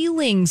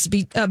feelings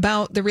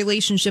about the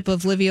relationship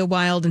of Olivia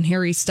Wilde and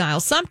Harry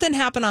Styles. Something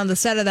happened on the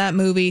set of that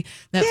movie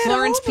that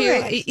Florence Pugh.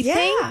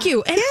 Thank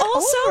you. And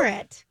also,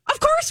 of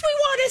course, we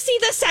want to see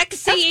the sex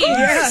scene.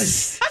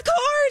 Yes, of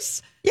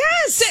course.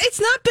 Yes,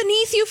 it's not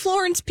beneath you,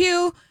 Florence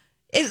Pugh.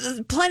 You knew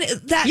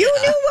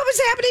what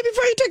was happening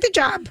before you took the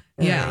job.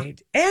 Yeah,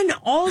 right. And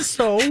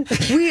also,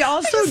 we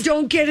also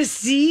don't get to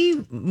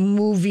see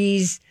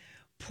movies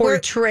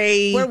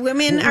portray where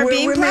women are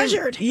being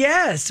pleasured.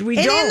 Yes, we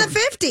and don't. And in the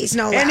 50s,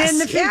 no less. And in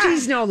the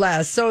 50s, no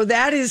less. So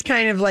that is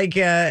kind of like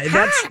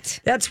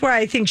that's why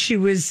I think she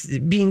was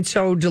being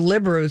so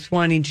deliberate with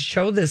wanting to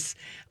show this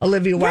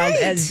Olivia Wilde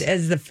as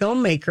the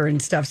filmmaker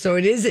and stuff. So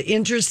it is an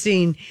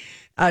interesting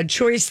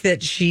choice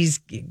that she's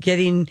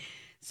getting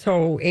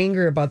so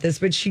angry about this,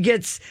 but she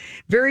gets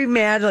very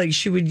mad. Like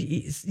she would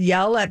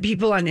yell at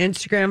people on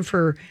Instagram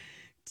for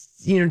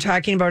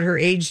talking about her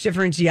age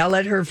difference, yell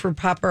at her for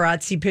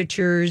paparazzi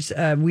pictures.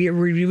 We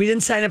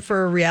didn't sign up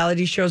for a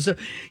reality show, so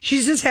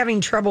she's just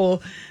having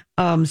trouble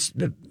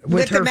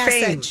with her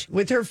fame.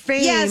 With her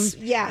fame, yes.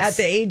 At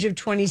the age of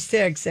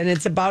 26, and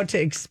it's about to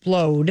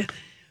explode.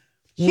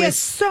 She has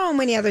so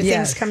many other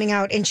things coming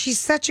out, and she's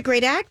such a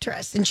great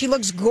actress, and she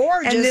looks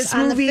gorgeous. And this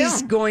on movie's the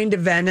film. going to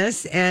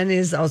Venice and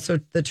is also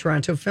the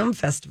Toronto Film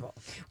Festival.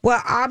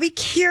 Well, I'll be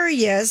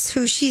curious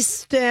who she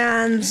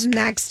stands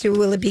next to.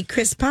 Will it be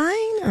Chris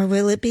Pine or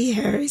will it be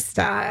Harry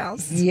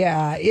Styles?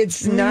 Yeah,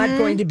 it's not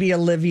going to be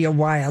Olivia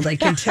Wilde. I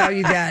can tell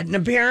you that. And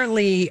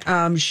apparently,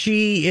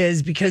 she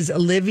is, because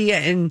Olivia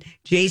and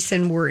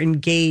Jason were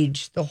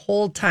engaged the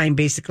whole time.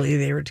 Basically,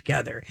 they were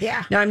together.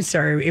 Yeah. Now, I'm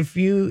sorry if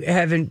you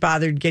haven't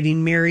bothered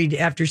getting married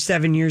after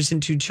 7 years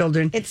and 2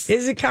 children. Does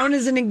it count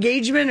as an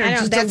engagement or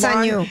just that's a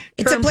on you?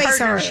 It's a placeholder.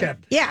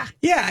 Partnership? Yeah.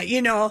 Yeah,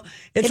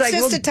 it's like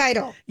just a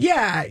title.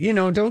 Yeah,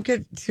 don't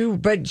get too.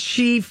 But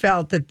she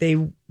felt that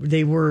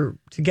they were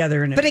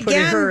together and it put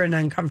her in an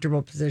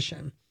uncomfortable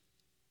position.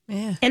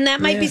 Yeah. And that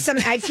might be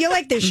something. I feel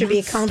like there should be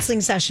a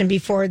counseling session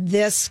before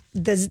this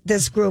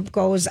group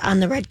goes on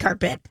the red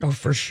carpet. Oh,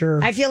 for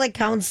sure. I feel like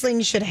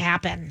counseling should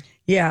happen.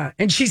 Yeah.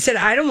 And she said,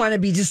 I don't want to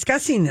be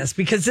discussing this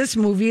because this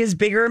movie is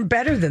bigger and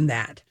better than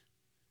that.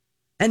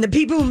 And the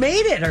people who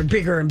made it are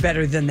bigger and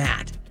better than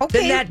that.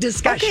 Than that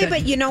discussion. Okay,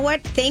 but you know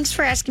what? Thanks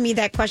for asking me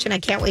that question. I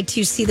can't wait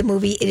to see the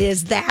movie. It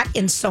is that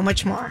and so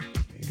much more.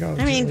 Go,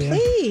 I mean, Julia.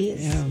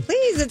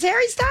 please, it's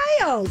Harry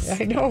Styles.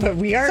 I know, but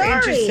we are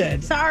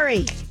interested.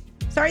 Sorry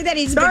that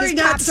he's sorry, biggest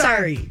not pop star.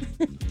 sorry.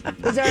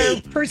 Was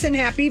our person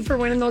happy for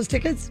winning those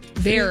tickets?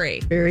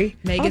 Very. Very.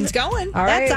 Megan's going. All right.